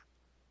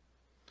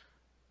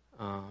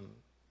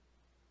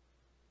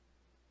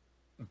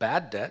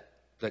 Bad debt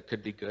that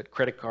could be good.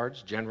 Credit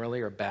cards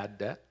generally are bad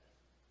debt.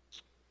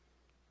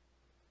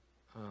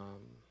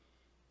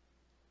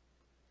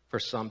 For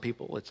some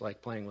people, it's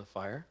like playing with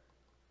fire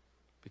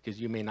because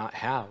you may not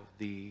have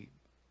the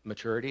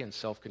maturity and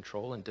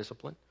self-control and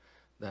discipline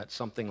that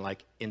something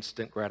like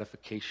instant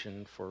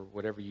gratification for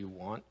whatever you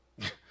want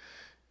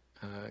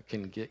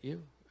can get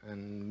you.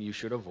 And you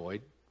should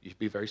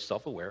be very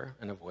self-aware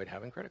and avoid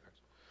having credit cards.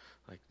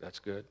 Like, that's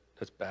good,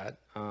 that's bad.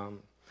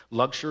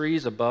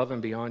 Luxuries above and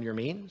beyond your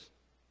means.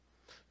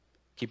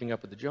 Keeping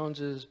up with the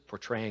Joneses,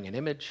 portraying an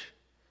image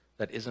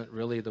that isn't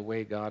really the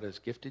way God has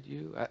gifted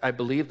you. I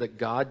believe that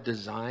God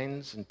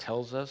designs and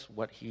tells us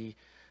what he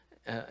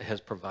has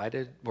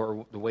provided,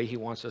 or the way he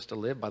wants us to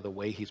live by the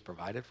way he's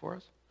provided for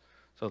us.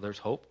 So there's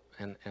hope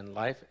and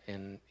life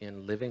in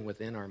living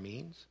within our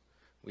means.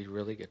 We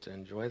really get to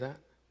enjoy that.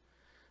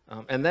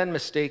 And then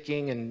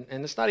mistaking, and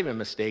it's not even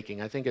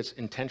mistaking. I think it's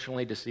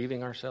intentionally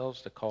deceiving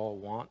ourselves to call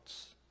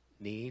wants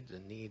needs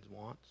and needs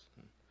wants.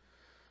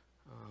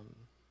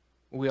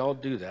 We all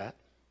do that.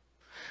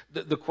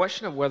 The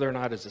question of whether or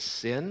not it's a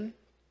sin,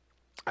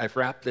 I've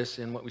wrapped this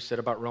in what we said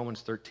about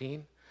Romans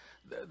 13.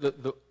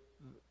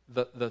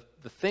 The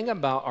thing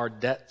about our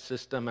debt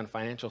system and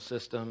financial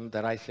system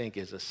that I think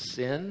is a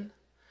sin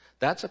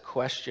That's a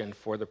question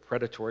for the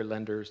predatory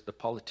lenders, the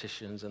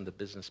politicians, and the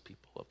business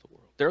people of the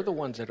world. They're the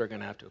ones that are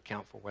going to have to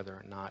account for whether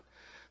or not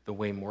the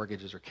way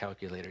mortgages are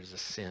calculated is a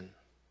sin.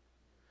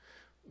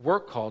 We're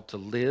called to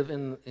live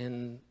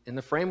in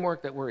the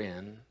framework that we're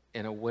in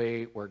a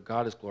way where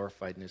God is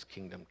glorified and his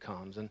kingdom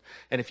comes. And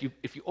if you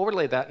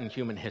overlay that in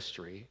human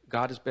history,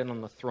 God has been on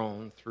the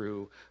throne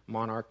through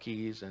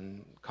monarchies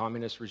and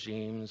communist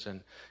regimes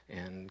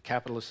and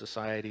capitalist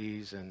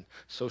societies and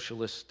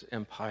socialist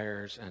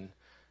empires, and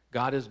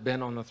God has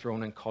been on the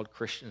throne and called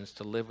Christians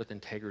to live with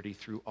integrity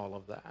through all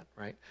of that,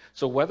 right?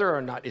 So whether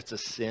or not it's a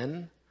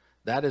sin,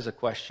 that is a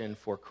question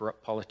for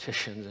corrupt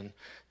politicians, and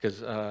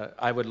because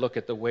I would look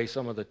at the way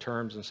some of the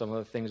terms and some of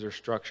the things are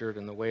structured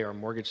and the way our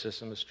mortgage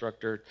system is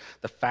structured,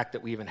 the fact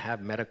that we even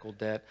have medical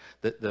debt,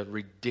 the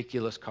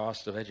ridiculous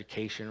cost of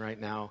education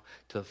right now,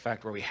 to the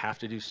fact where we have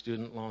to do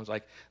student loans,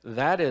 like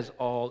that is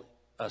all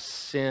a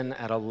sin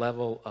at a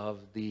level of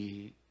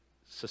the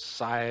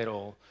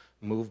societal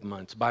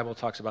movements. Bible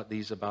talks about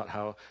these, about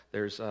how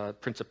there's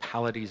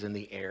principalities in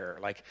the air.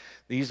 Like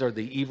these are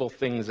the evil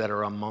things that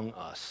are among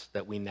us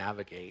that we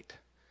navigate.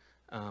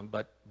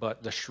 But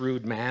the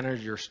shrewd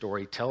manager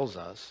story tells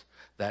us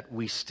that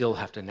we still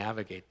have to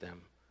navigate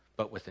them,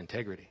 but with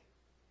integrity.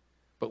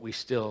 But we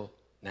still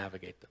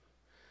navigate them.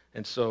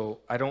 And so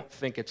I don't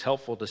think it's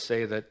helpful to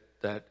say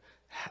that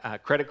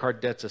credit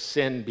card debt's a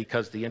sin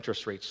because the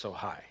interest rate's so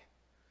high.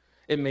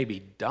 It may be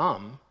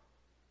dumb,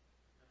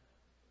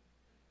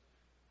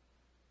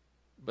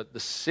 but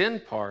the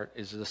sin part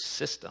is the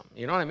system.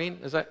 You know what I mean?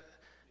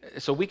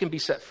 So we can be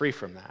set free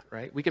from that,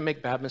 right? We can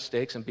make bad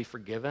mistakes and be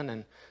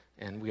forgiven,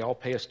 and we all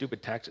pay a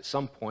stupid tax at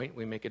some point.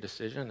 We make a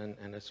decision,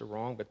 and it's a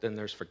wrong, but then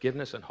there's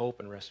forgiveness and hope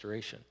and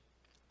restoration.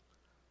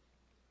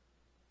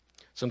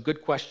 Some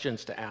good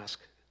questions to ask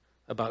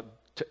about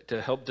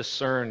to help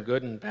discern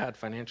good and bad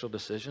financial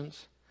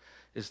decisions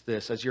is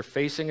this. As you're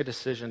facing a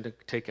decision to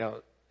take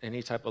out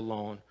any type of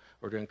loan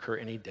or to incur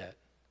any debt,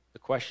 the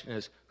question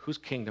is, whose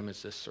kingdom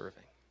is this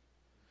serving?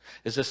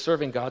 Is this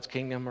serving God's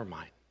kingdom or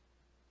mine?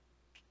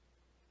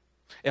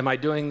 Am I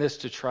doing this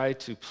to try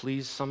to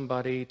please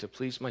somebody, to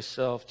please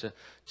myself,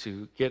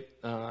 to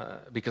get,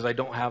 because I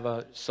don't have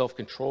a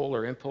self-control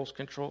or impulse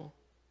control?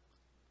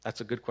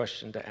 That's a good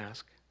question to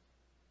ask.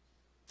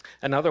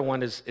 Another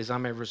one is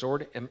am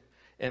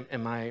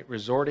I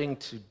resorting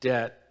to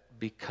debt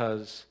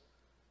because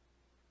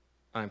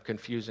I'm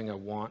confusing a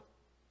want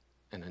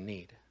and a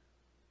need?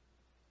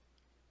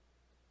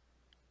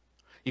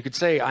 You could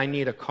say, I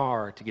need a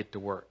car to get to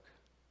work,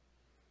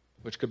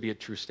 which could be a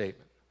true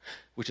statement,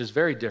 which is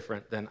very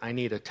different than I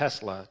need a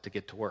Tesla to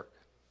get to work.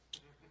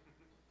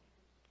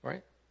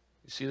 Right?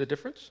 You see the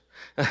difference?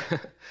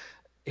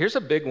 Here's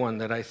a big one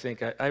that I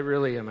think I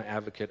really am an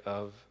advocate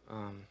of.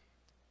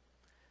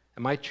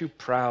 Am I too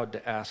proud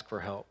to ask for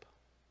help?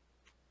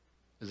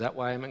 Is that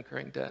why I'm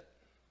incurring debt?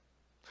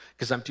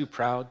 Because I'm too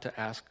proud to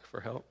ask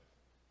for help?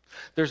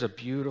 There's a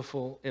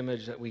beautiful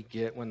image that we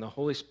get when the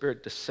Holy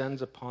Spirit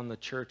descends upon the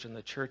church, and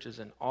the church is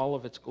in all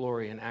of its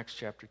glory in Acts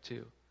chapter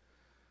 2.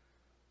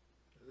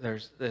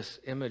 There's this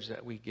image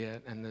that we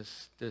get, and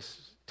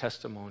this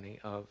testimony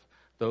of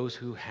those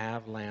who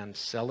have land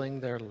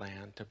selling their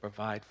land to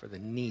provide for the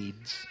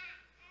needs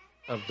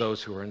of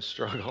those who are in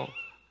struggle.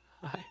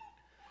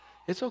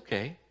 It's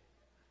okay.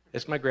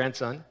 It's my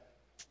grandson.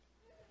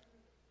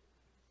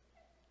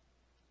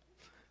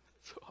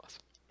 So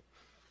awesome.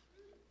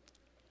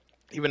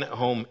 Even at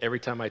home, every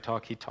time I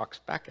talk, he talks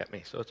back at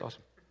me, so it's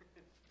awesome.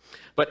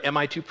 But am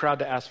I too proud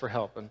to ask for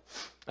help? And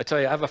I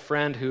tell you, I have a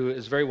friend who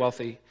is very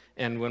wealthy,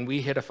 and when we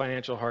hit a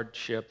financial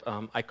hardship,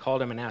 I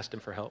called him and asked him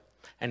for help,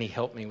 and he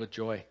helped me with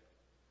joy.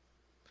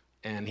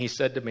 And he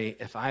said to me,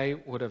 if I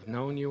would have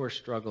known you were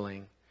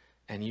struggling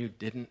and you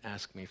didn't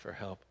ask me for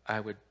help,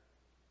 I would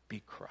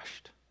be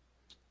crushed.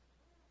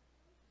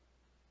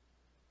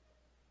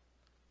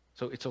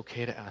 So it's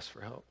okay to ask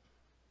for help.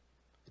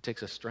 It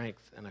takes a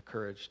strength and a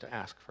courage to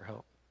ask for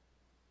help.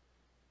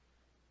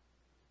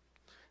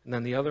 And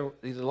then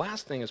the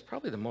last thing is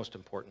probably the most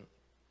important.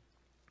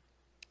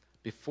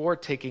 Before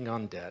taking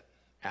on debt,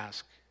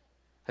 ask,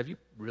 have you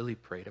really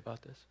prayed about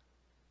this?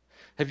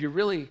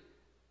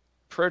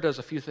 Prayer does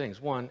a few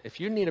things. One, if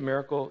you need a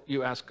miracle,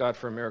 you ask God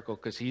for a miracle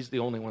because he's the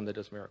only one that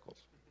does miracles.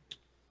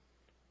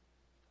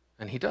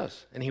 And he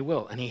does, and he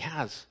will, and he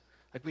has.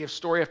 Like we have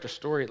story after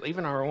story,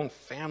 even our own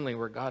family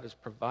where God has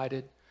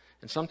provided.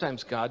 And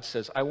sometimes God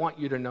says, I want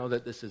you to know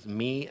that this is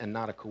me and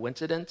not a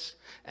coincidence.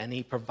 And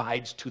he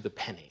provides to the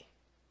penny.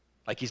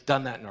 Like he's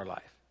done that in our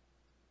life.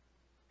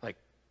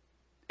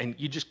 And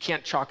you just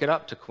can't chalk it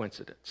up to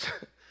coincidence.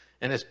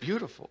 And it's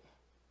beautiful.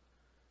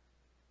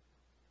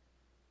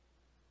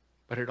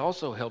 But it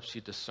also helps you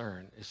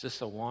discern, is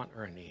this a want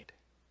or a need?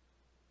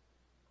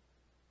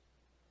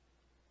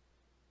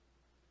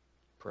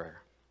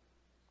 Prayer.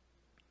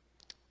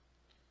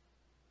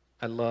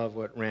 I love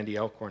what Randy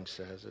Alcorn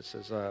says. It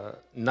says,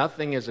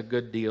 nothing is a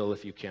good deal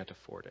if you can't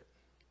afford it.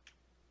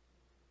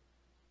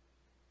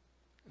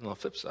 And on the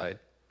flip side,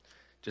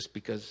 just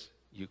because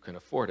you can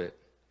afford it,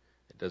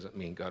 it doesn't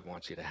mean God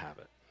wants you to have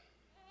it.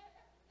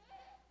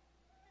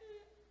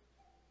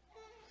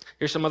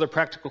 Here's some other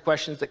practical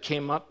questions that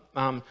came up.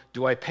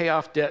 Do I pay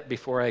off debt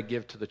before I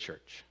give to the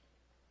church?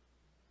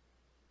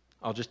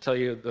 I'll just tell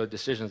you the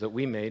decisions that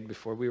we made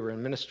before we were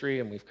in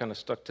ministry, and we've kind of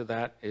stuck to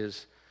that,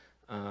 is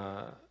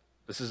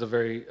this is a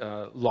very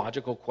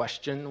logical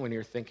question when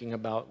you're thinking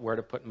about where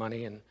to put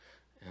money, and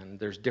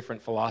there's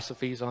different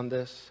philosophies on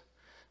this.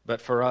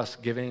 But for us,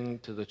 giving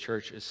to the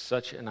church is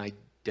such an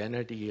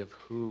identity of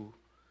who,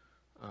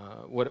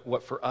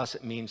 what for us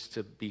it means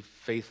to be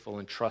faithful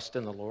and trust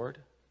in the Lord.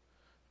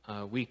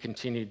 We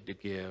continued to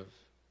give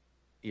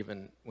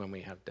even when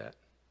we have debt.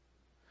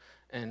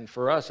 And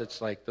for us,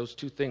 it's like those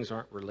two things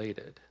aren't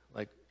related.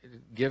 Like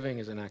giving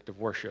is an act of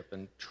worship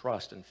and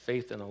trust and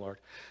faith in the Lord.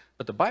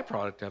 But the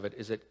byproduct of it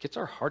is it gets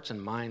our hearts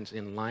and minds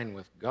in line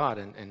with God,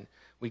 and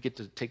we get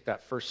to take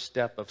that first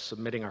step of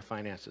submitting our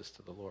finances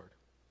to the Lord.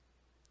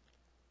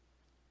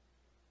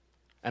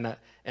 And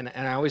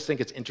I always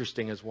think it's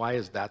interesting is why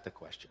is that the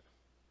question?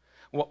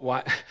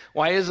 Why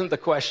isn't the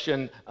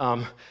question,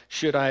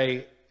 should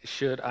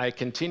I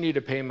continue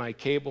to pay my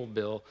cable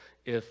bill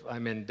if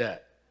I'm in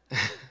debt?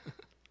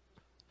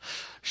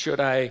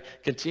 Should I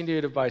continue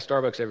to buy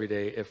Starbucks every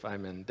day if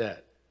I'm in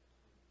debt?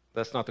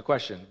 That's not the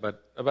question,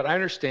 but I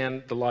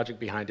understand the logic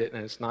behind it,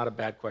 and it's not a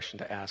bad question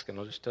to ask, and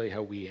I'll just tell you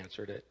how we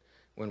answered it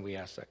when we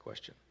asked that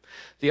question.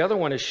 The other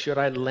one is, should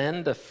I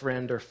lend a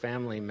friend or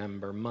family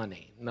member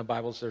money? In the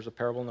Bible, there's a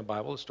parable in the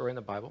Bible, a story in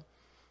the Bible,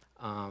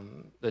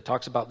 that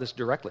talks about this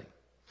directly.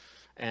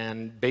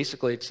 And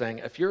basically it's saying,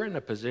 if you're in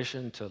a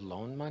position to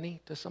loan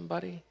money to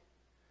somebody,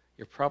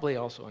 you're probably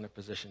also in a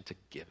position to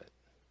give it.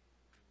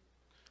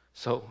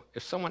 So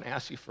if someone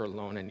asks you for a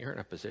loan and you're in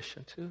a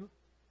position to,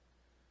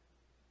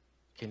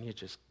 can you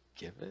just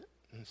give it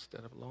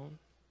instead of loan?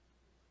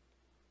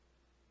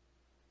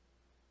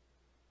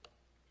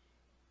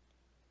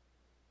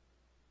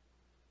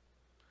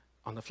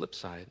 On the flip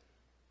side,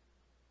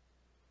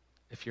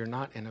 if you're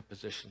not in a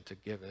position to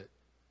give it,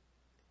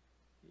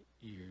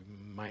 you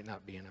might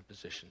not be in a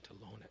position to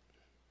loan it.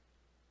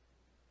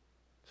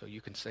 So you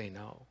can say,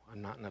 no,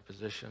 I'm not in a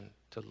position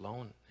to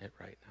loan it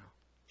right now.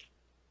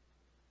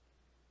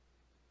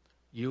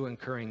 You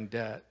incurring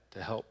debt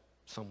to help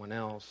someone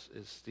else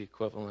is the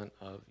equivalent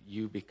of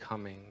you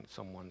becoming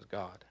someone's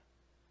God.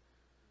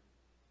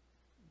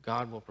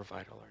 God will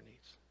provide all our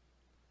needs.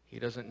 He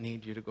doesn't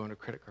need you to go into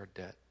credit card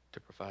debt to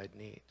provide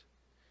needs.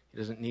 He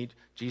doesn't need,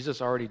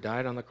 Jesus already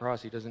died on the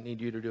cross. He doesn't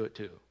need you to do it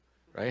too,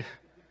 right?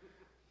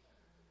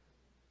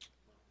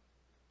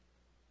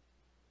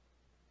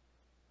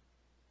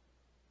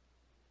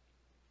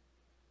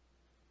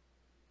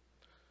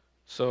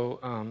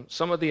 So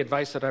some of the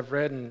advice that I've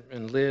read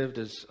and lived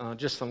is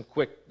just some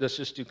quick, let's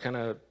just do kind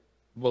of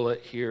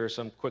bullet here,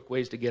 some quick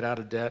ways to get out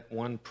of debt.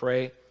 1,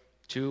 pray.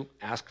 2,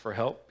 ask for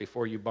help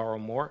before you borrow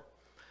more.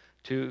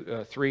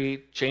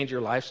 3, change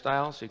your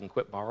lifestyle so you can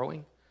quit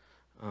borrowing.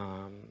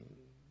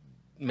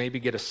 Maybe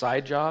get a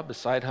side job, a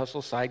side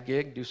hustle, side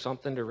gig, do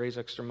something to raise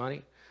extra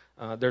money.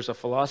 There's a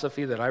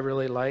philosophy that I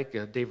really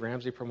like, Dave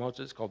Ramsey promotes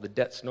it, it's called the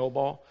debt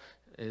snowball.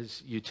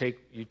 Is you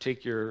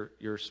take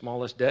your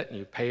smallest debt and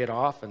you pay it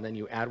off, and then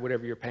you add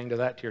whatever you're paying to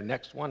that to your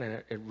next one,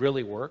 and it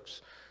really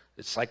works.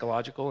 It's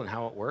psychological and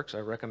how it works. I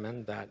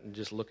recommend that and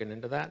just looking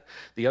into that.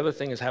 The other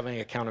thing is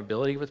having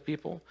accountability with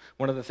people.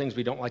 One of the things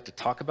we don't like to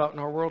talk about in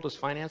our world is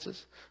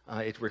finances.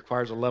 It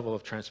requires a level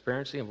of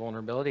transparency and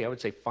vulnerability. I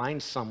would say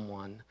find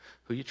someone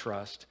who you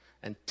trust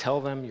and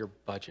tell them your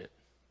budget.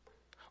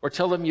 Or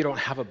tell them you don't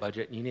have a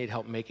budget and you need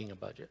help making a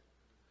budget.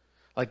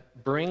 Like,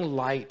 bring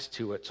light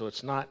to it so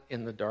it's not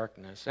in the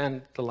darkness.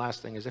 And the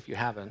last thing is, if you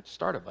haven't,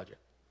 start a budget.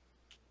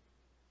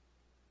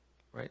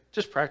 Right?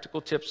 Just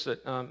practical tips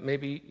that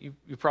maybe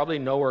you probably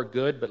know are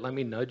good, but let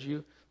me nudge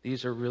you.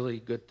 These are really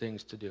good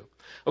things to do.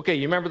 Okay,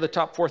 you remember the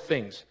top 4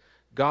 things.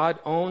 God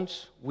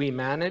owns, we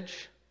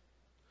manage.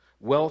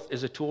 Wealth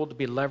is a tool to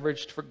be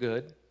leveraged for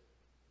good.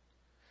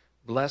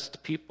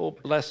 Blessed people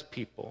bless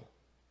people.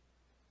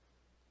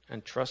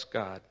 And trust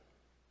God,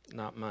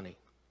 not money.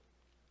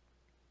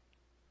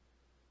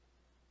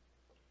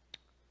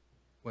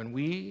 When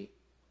we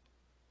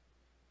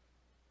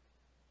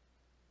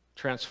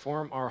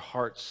transform our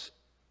hearts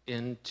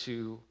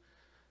into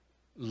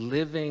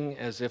living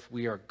as if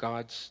we are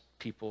God's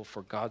people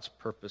for God's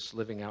purpose,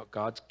 living out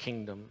God's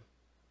kingdom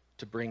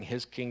to bring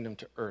his kingdom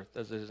to earth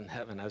as it is in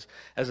heaven,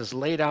 as is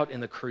laid out in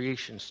the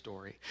creation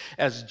story,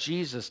 as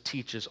Jesus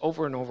teaches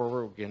over and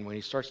over again when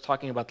he starts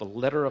talking about the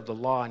letter of the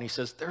law, and he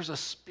says, there's a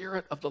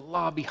spirit of the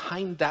law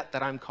behind that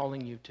I'm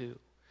calling you to.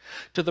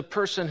 To the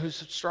person who's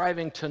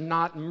striving to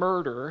not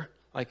murder,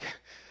 like,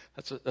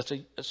 that's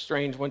a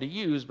strange one to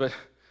use, but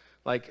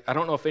like, I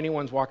don't know if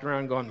anyone's walking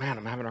around going, man,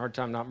 I'm having a hard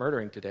time not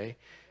murdering today.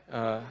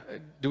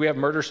 Do we have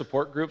murder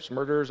support groups,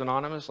 Murderers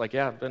Anonymous? Like,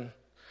 yeah,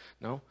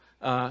 no?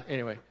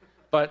 Anyway,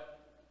 but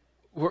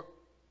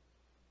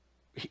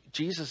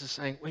Jesus is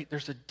saying, wait,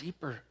 there's a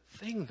deeper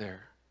thing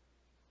there.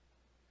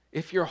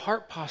 If your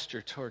heart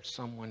posture towards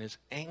someone is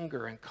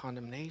anger and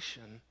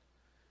condemnation,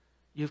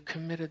 you've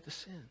committed the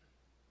sin.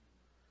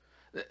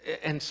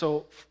 And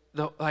so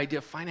the idea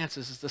of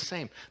finances is the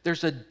same.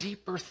 There's a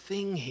deeper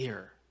thing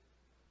here.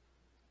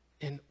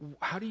 in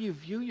how do you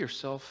view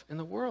yourself in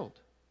the world?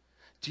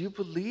 Do you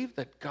believe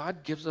that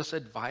God gives us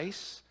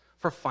advice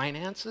for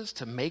finances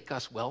to make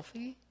us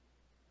wealthy?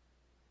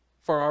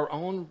 For our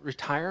own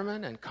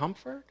retirement and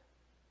comfort?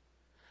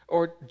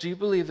 Or do you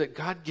believe that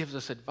God gives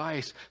us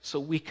advice so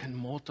we can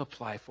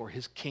multiply for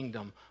his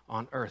kingdom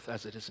on earth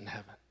as it is in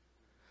heaven?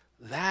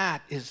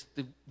 That is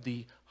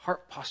the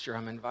heart posture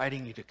I'm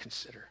inviting you to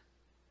consider.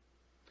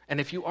 And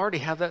if you already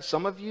have that,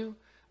 some of you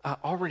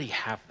already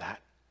have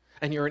that,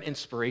 and you're an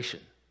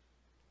inspiration.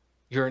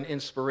 You're an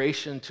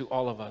inspiration to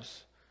all of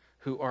us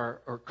who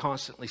are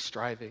constantly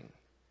striving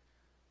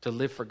to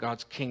live for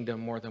God's kingdom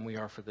more than we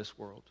are for this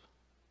world.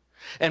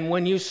 And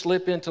when you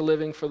slip into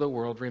living for the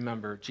world,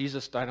 remember,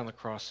 Jesus died on the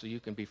cross so you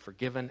can be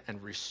forgiven and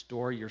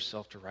restore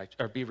yourself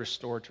to be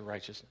restored to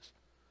righteousness.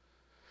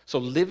 So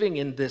living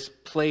in this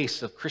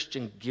place of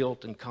Christian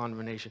guilt and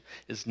condemnation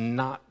is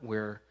not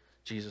where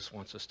Jesus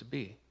wants us to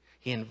be.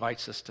 He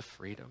invites us to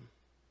freedom.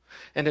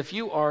 And if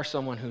you are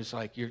someone who's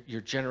like,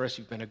 you're generous,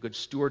 you've been a good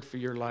steward for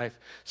your life,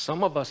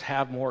 some of us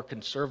have more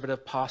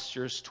conservative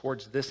postures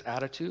towards this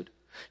attitude.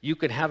 You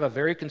can have a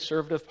very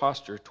conservative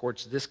posture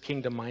towards this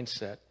kingdom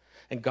mindset,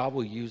 and God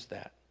will use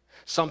that.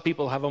 Some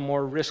people have a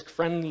more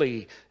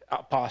risk-friendly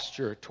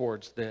posture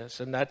towards this,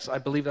 and I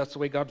believe that's the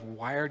way God's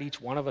wired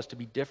each one of us to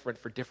be different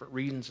for different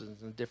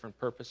reasons and different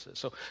purposes.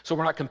 So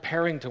we're not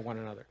comparing to one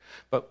another,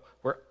 but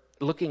we're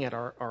looking at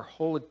our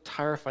whole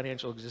entire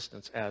financial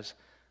existence as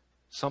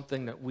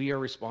something that we are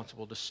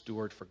responsible to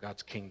steward for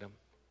God's kingdom.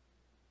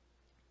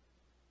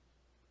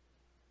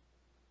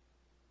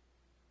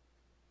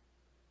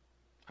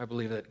 I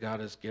believe that God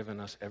has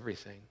given us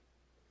everything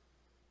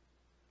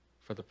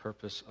for the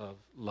purpose of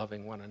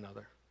loving one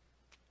another.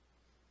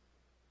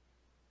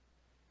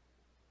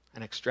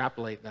 And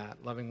extrapolate that,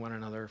 loving one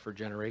another for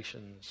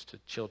generations, to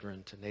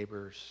children, to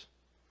neighbors.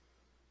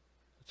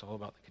 It's all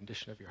about the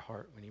condition of your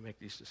heart when you make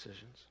these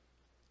decisions.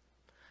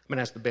 I'm going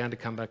to ask the band to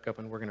come back up,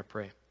 and we're going to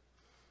pray.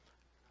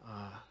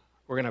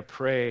 We're going to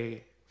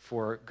pray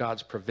for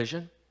God's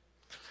provision.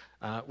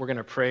 We're going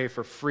to pray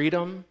for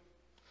freedom,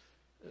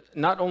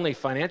 not only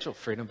financial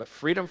freedom, but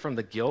freedom from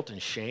the guilt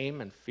and shame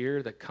and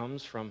fear that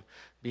comes from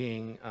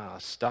being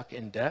stuck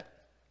in debt.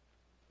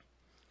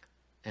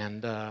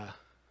 And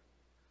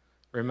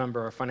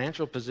remember, our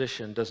financial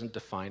position doesn't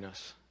define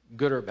us,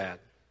 good or bad.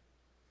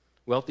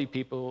 Wealthy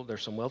people,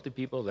 there's some wealthy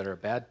people that are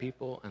bad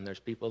people, and there's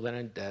people that are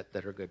in debt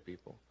that are good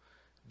people.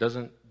 It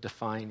doesn't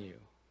define you.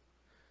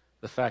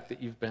 The fact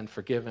that you've been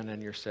forgiven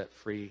and you're set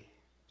free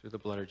through the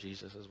blood of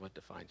Jesus is what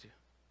defines you.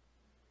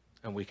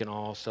 And we can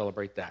all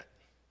celebrate that.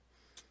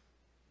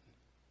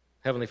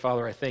 Heavenly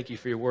Father, I thank you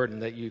for your word,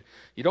 and that you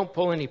don't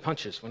pull any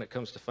punches when it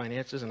comes to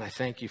finances, and I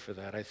thank you for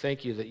that. I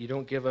thank you that you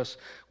don't give us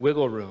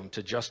wiggle room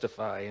to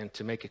justify and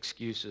to make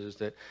excuses,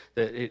 that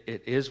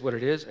it is what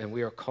it is, and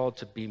we are called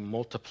to be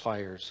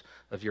multipliers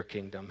of your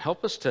kingdom.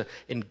 Help us to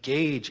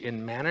engage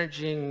in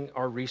managing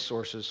our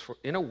resources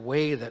in a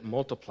way that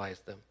multiplies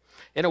them,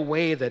 in a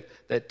way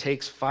that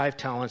takes 5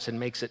 talents and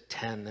makes it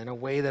 10, in a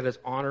way that is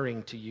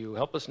honoring to you.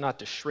 Help us not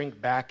to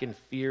shrink back in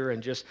fear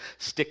and just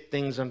stick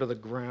things under the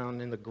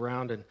ground,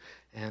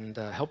 and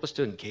help us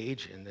to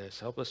engage in this.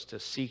 Help us to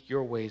seek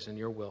your ways and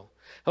your will.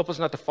 Help us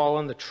not to fall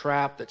in the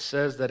trap that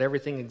says that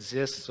everything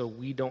exists so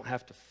we don't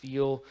have to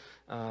feel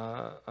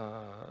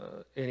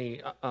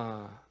any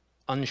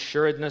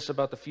unsuredness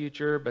about the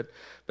future,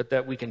 but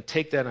that we can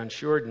take that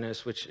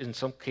unsuredness, which in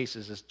some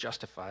cases is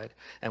justified,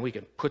 and we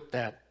can put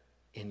that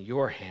in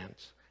your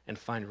hands and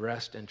find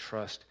rest and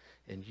trust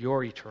in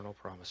your eternal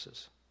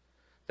promises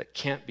that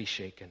can't be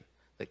shaken,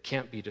 that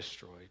can't be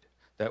destroyed,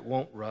 that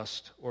won't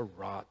rust or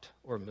rot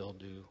or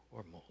mildew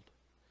or mold.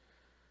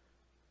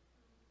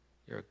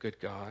 You're a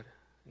good God,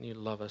 and you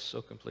love us so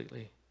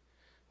completely.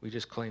 We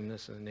just claim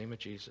this in the name of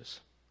Jesus.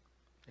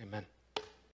 Amen.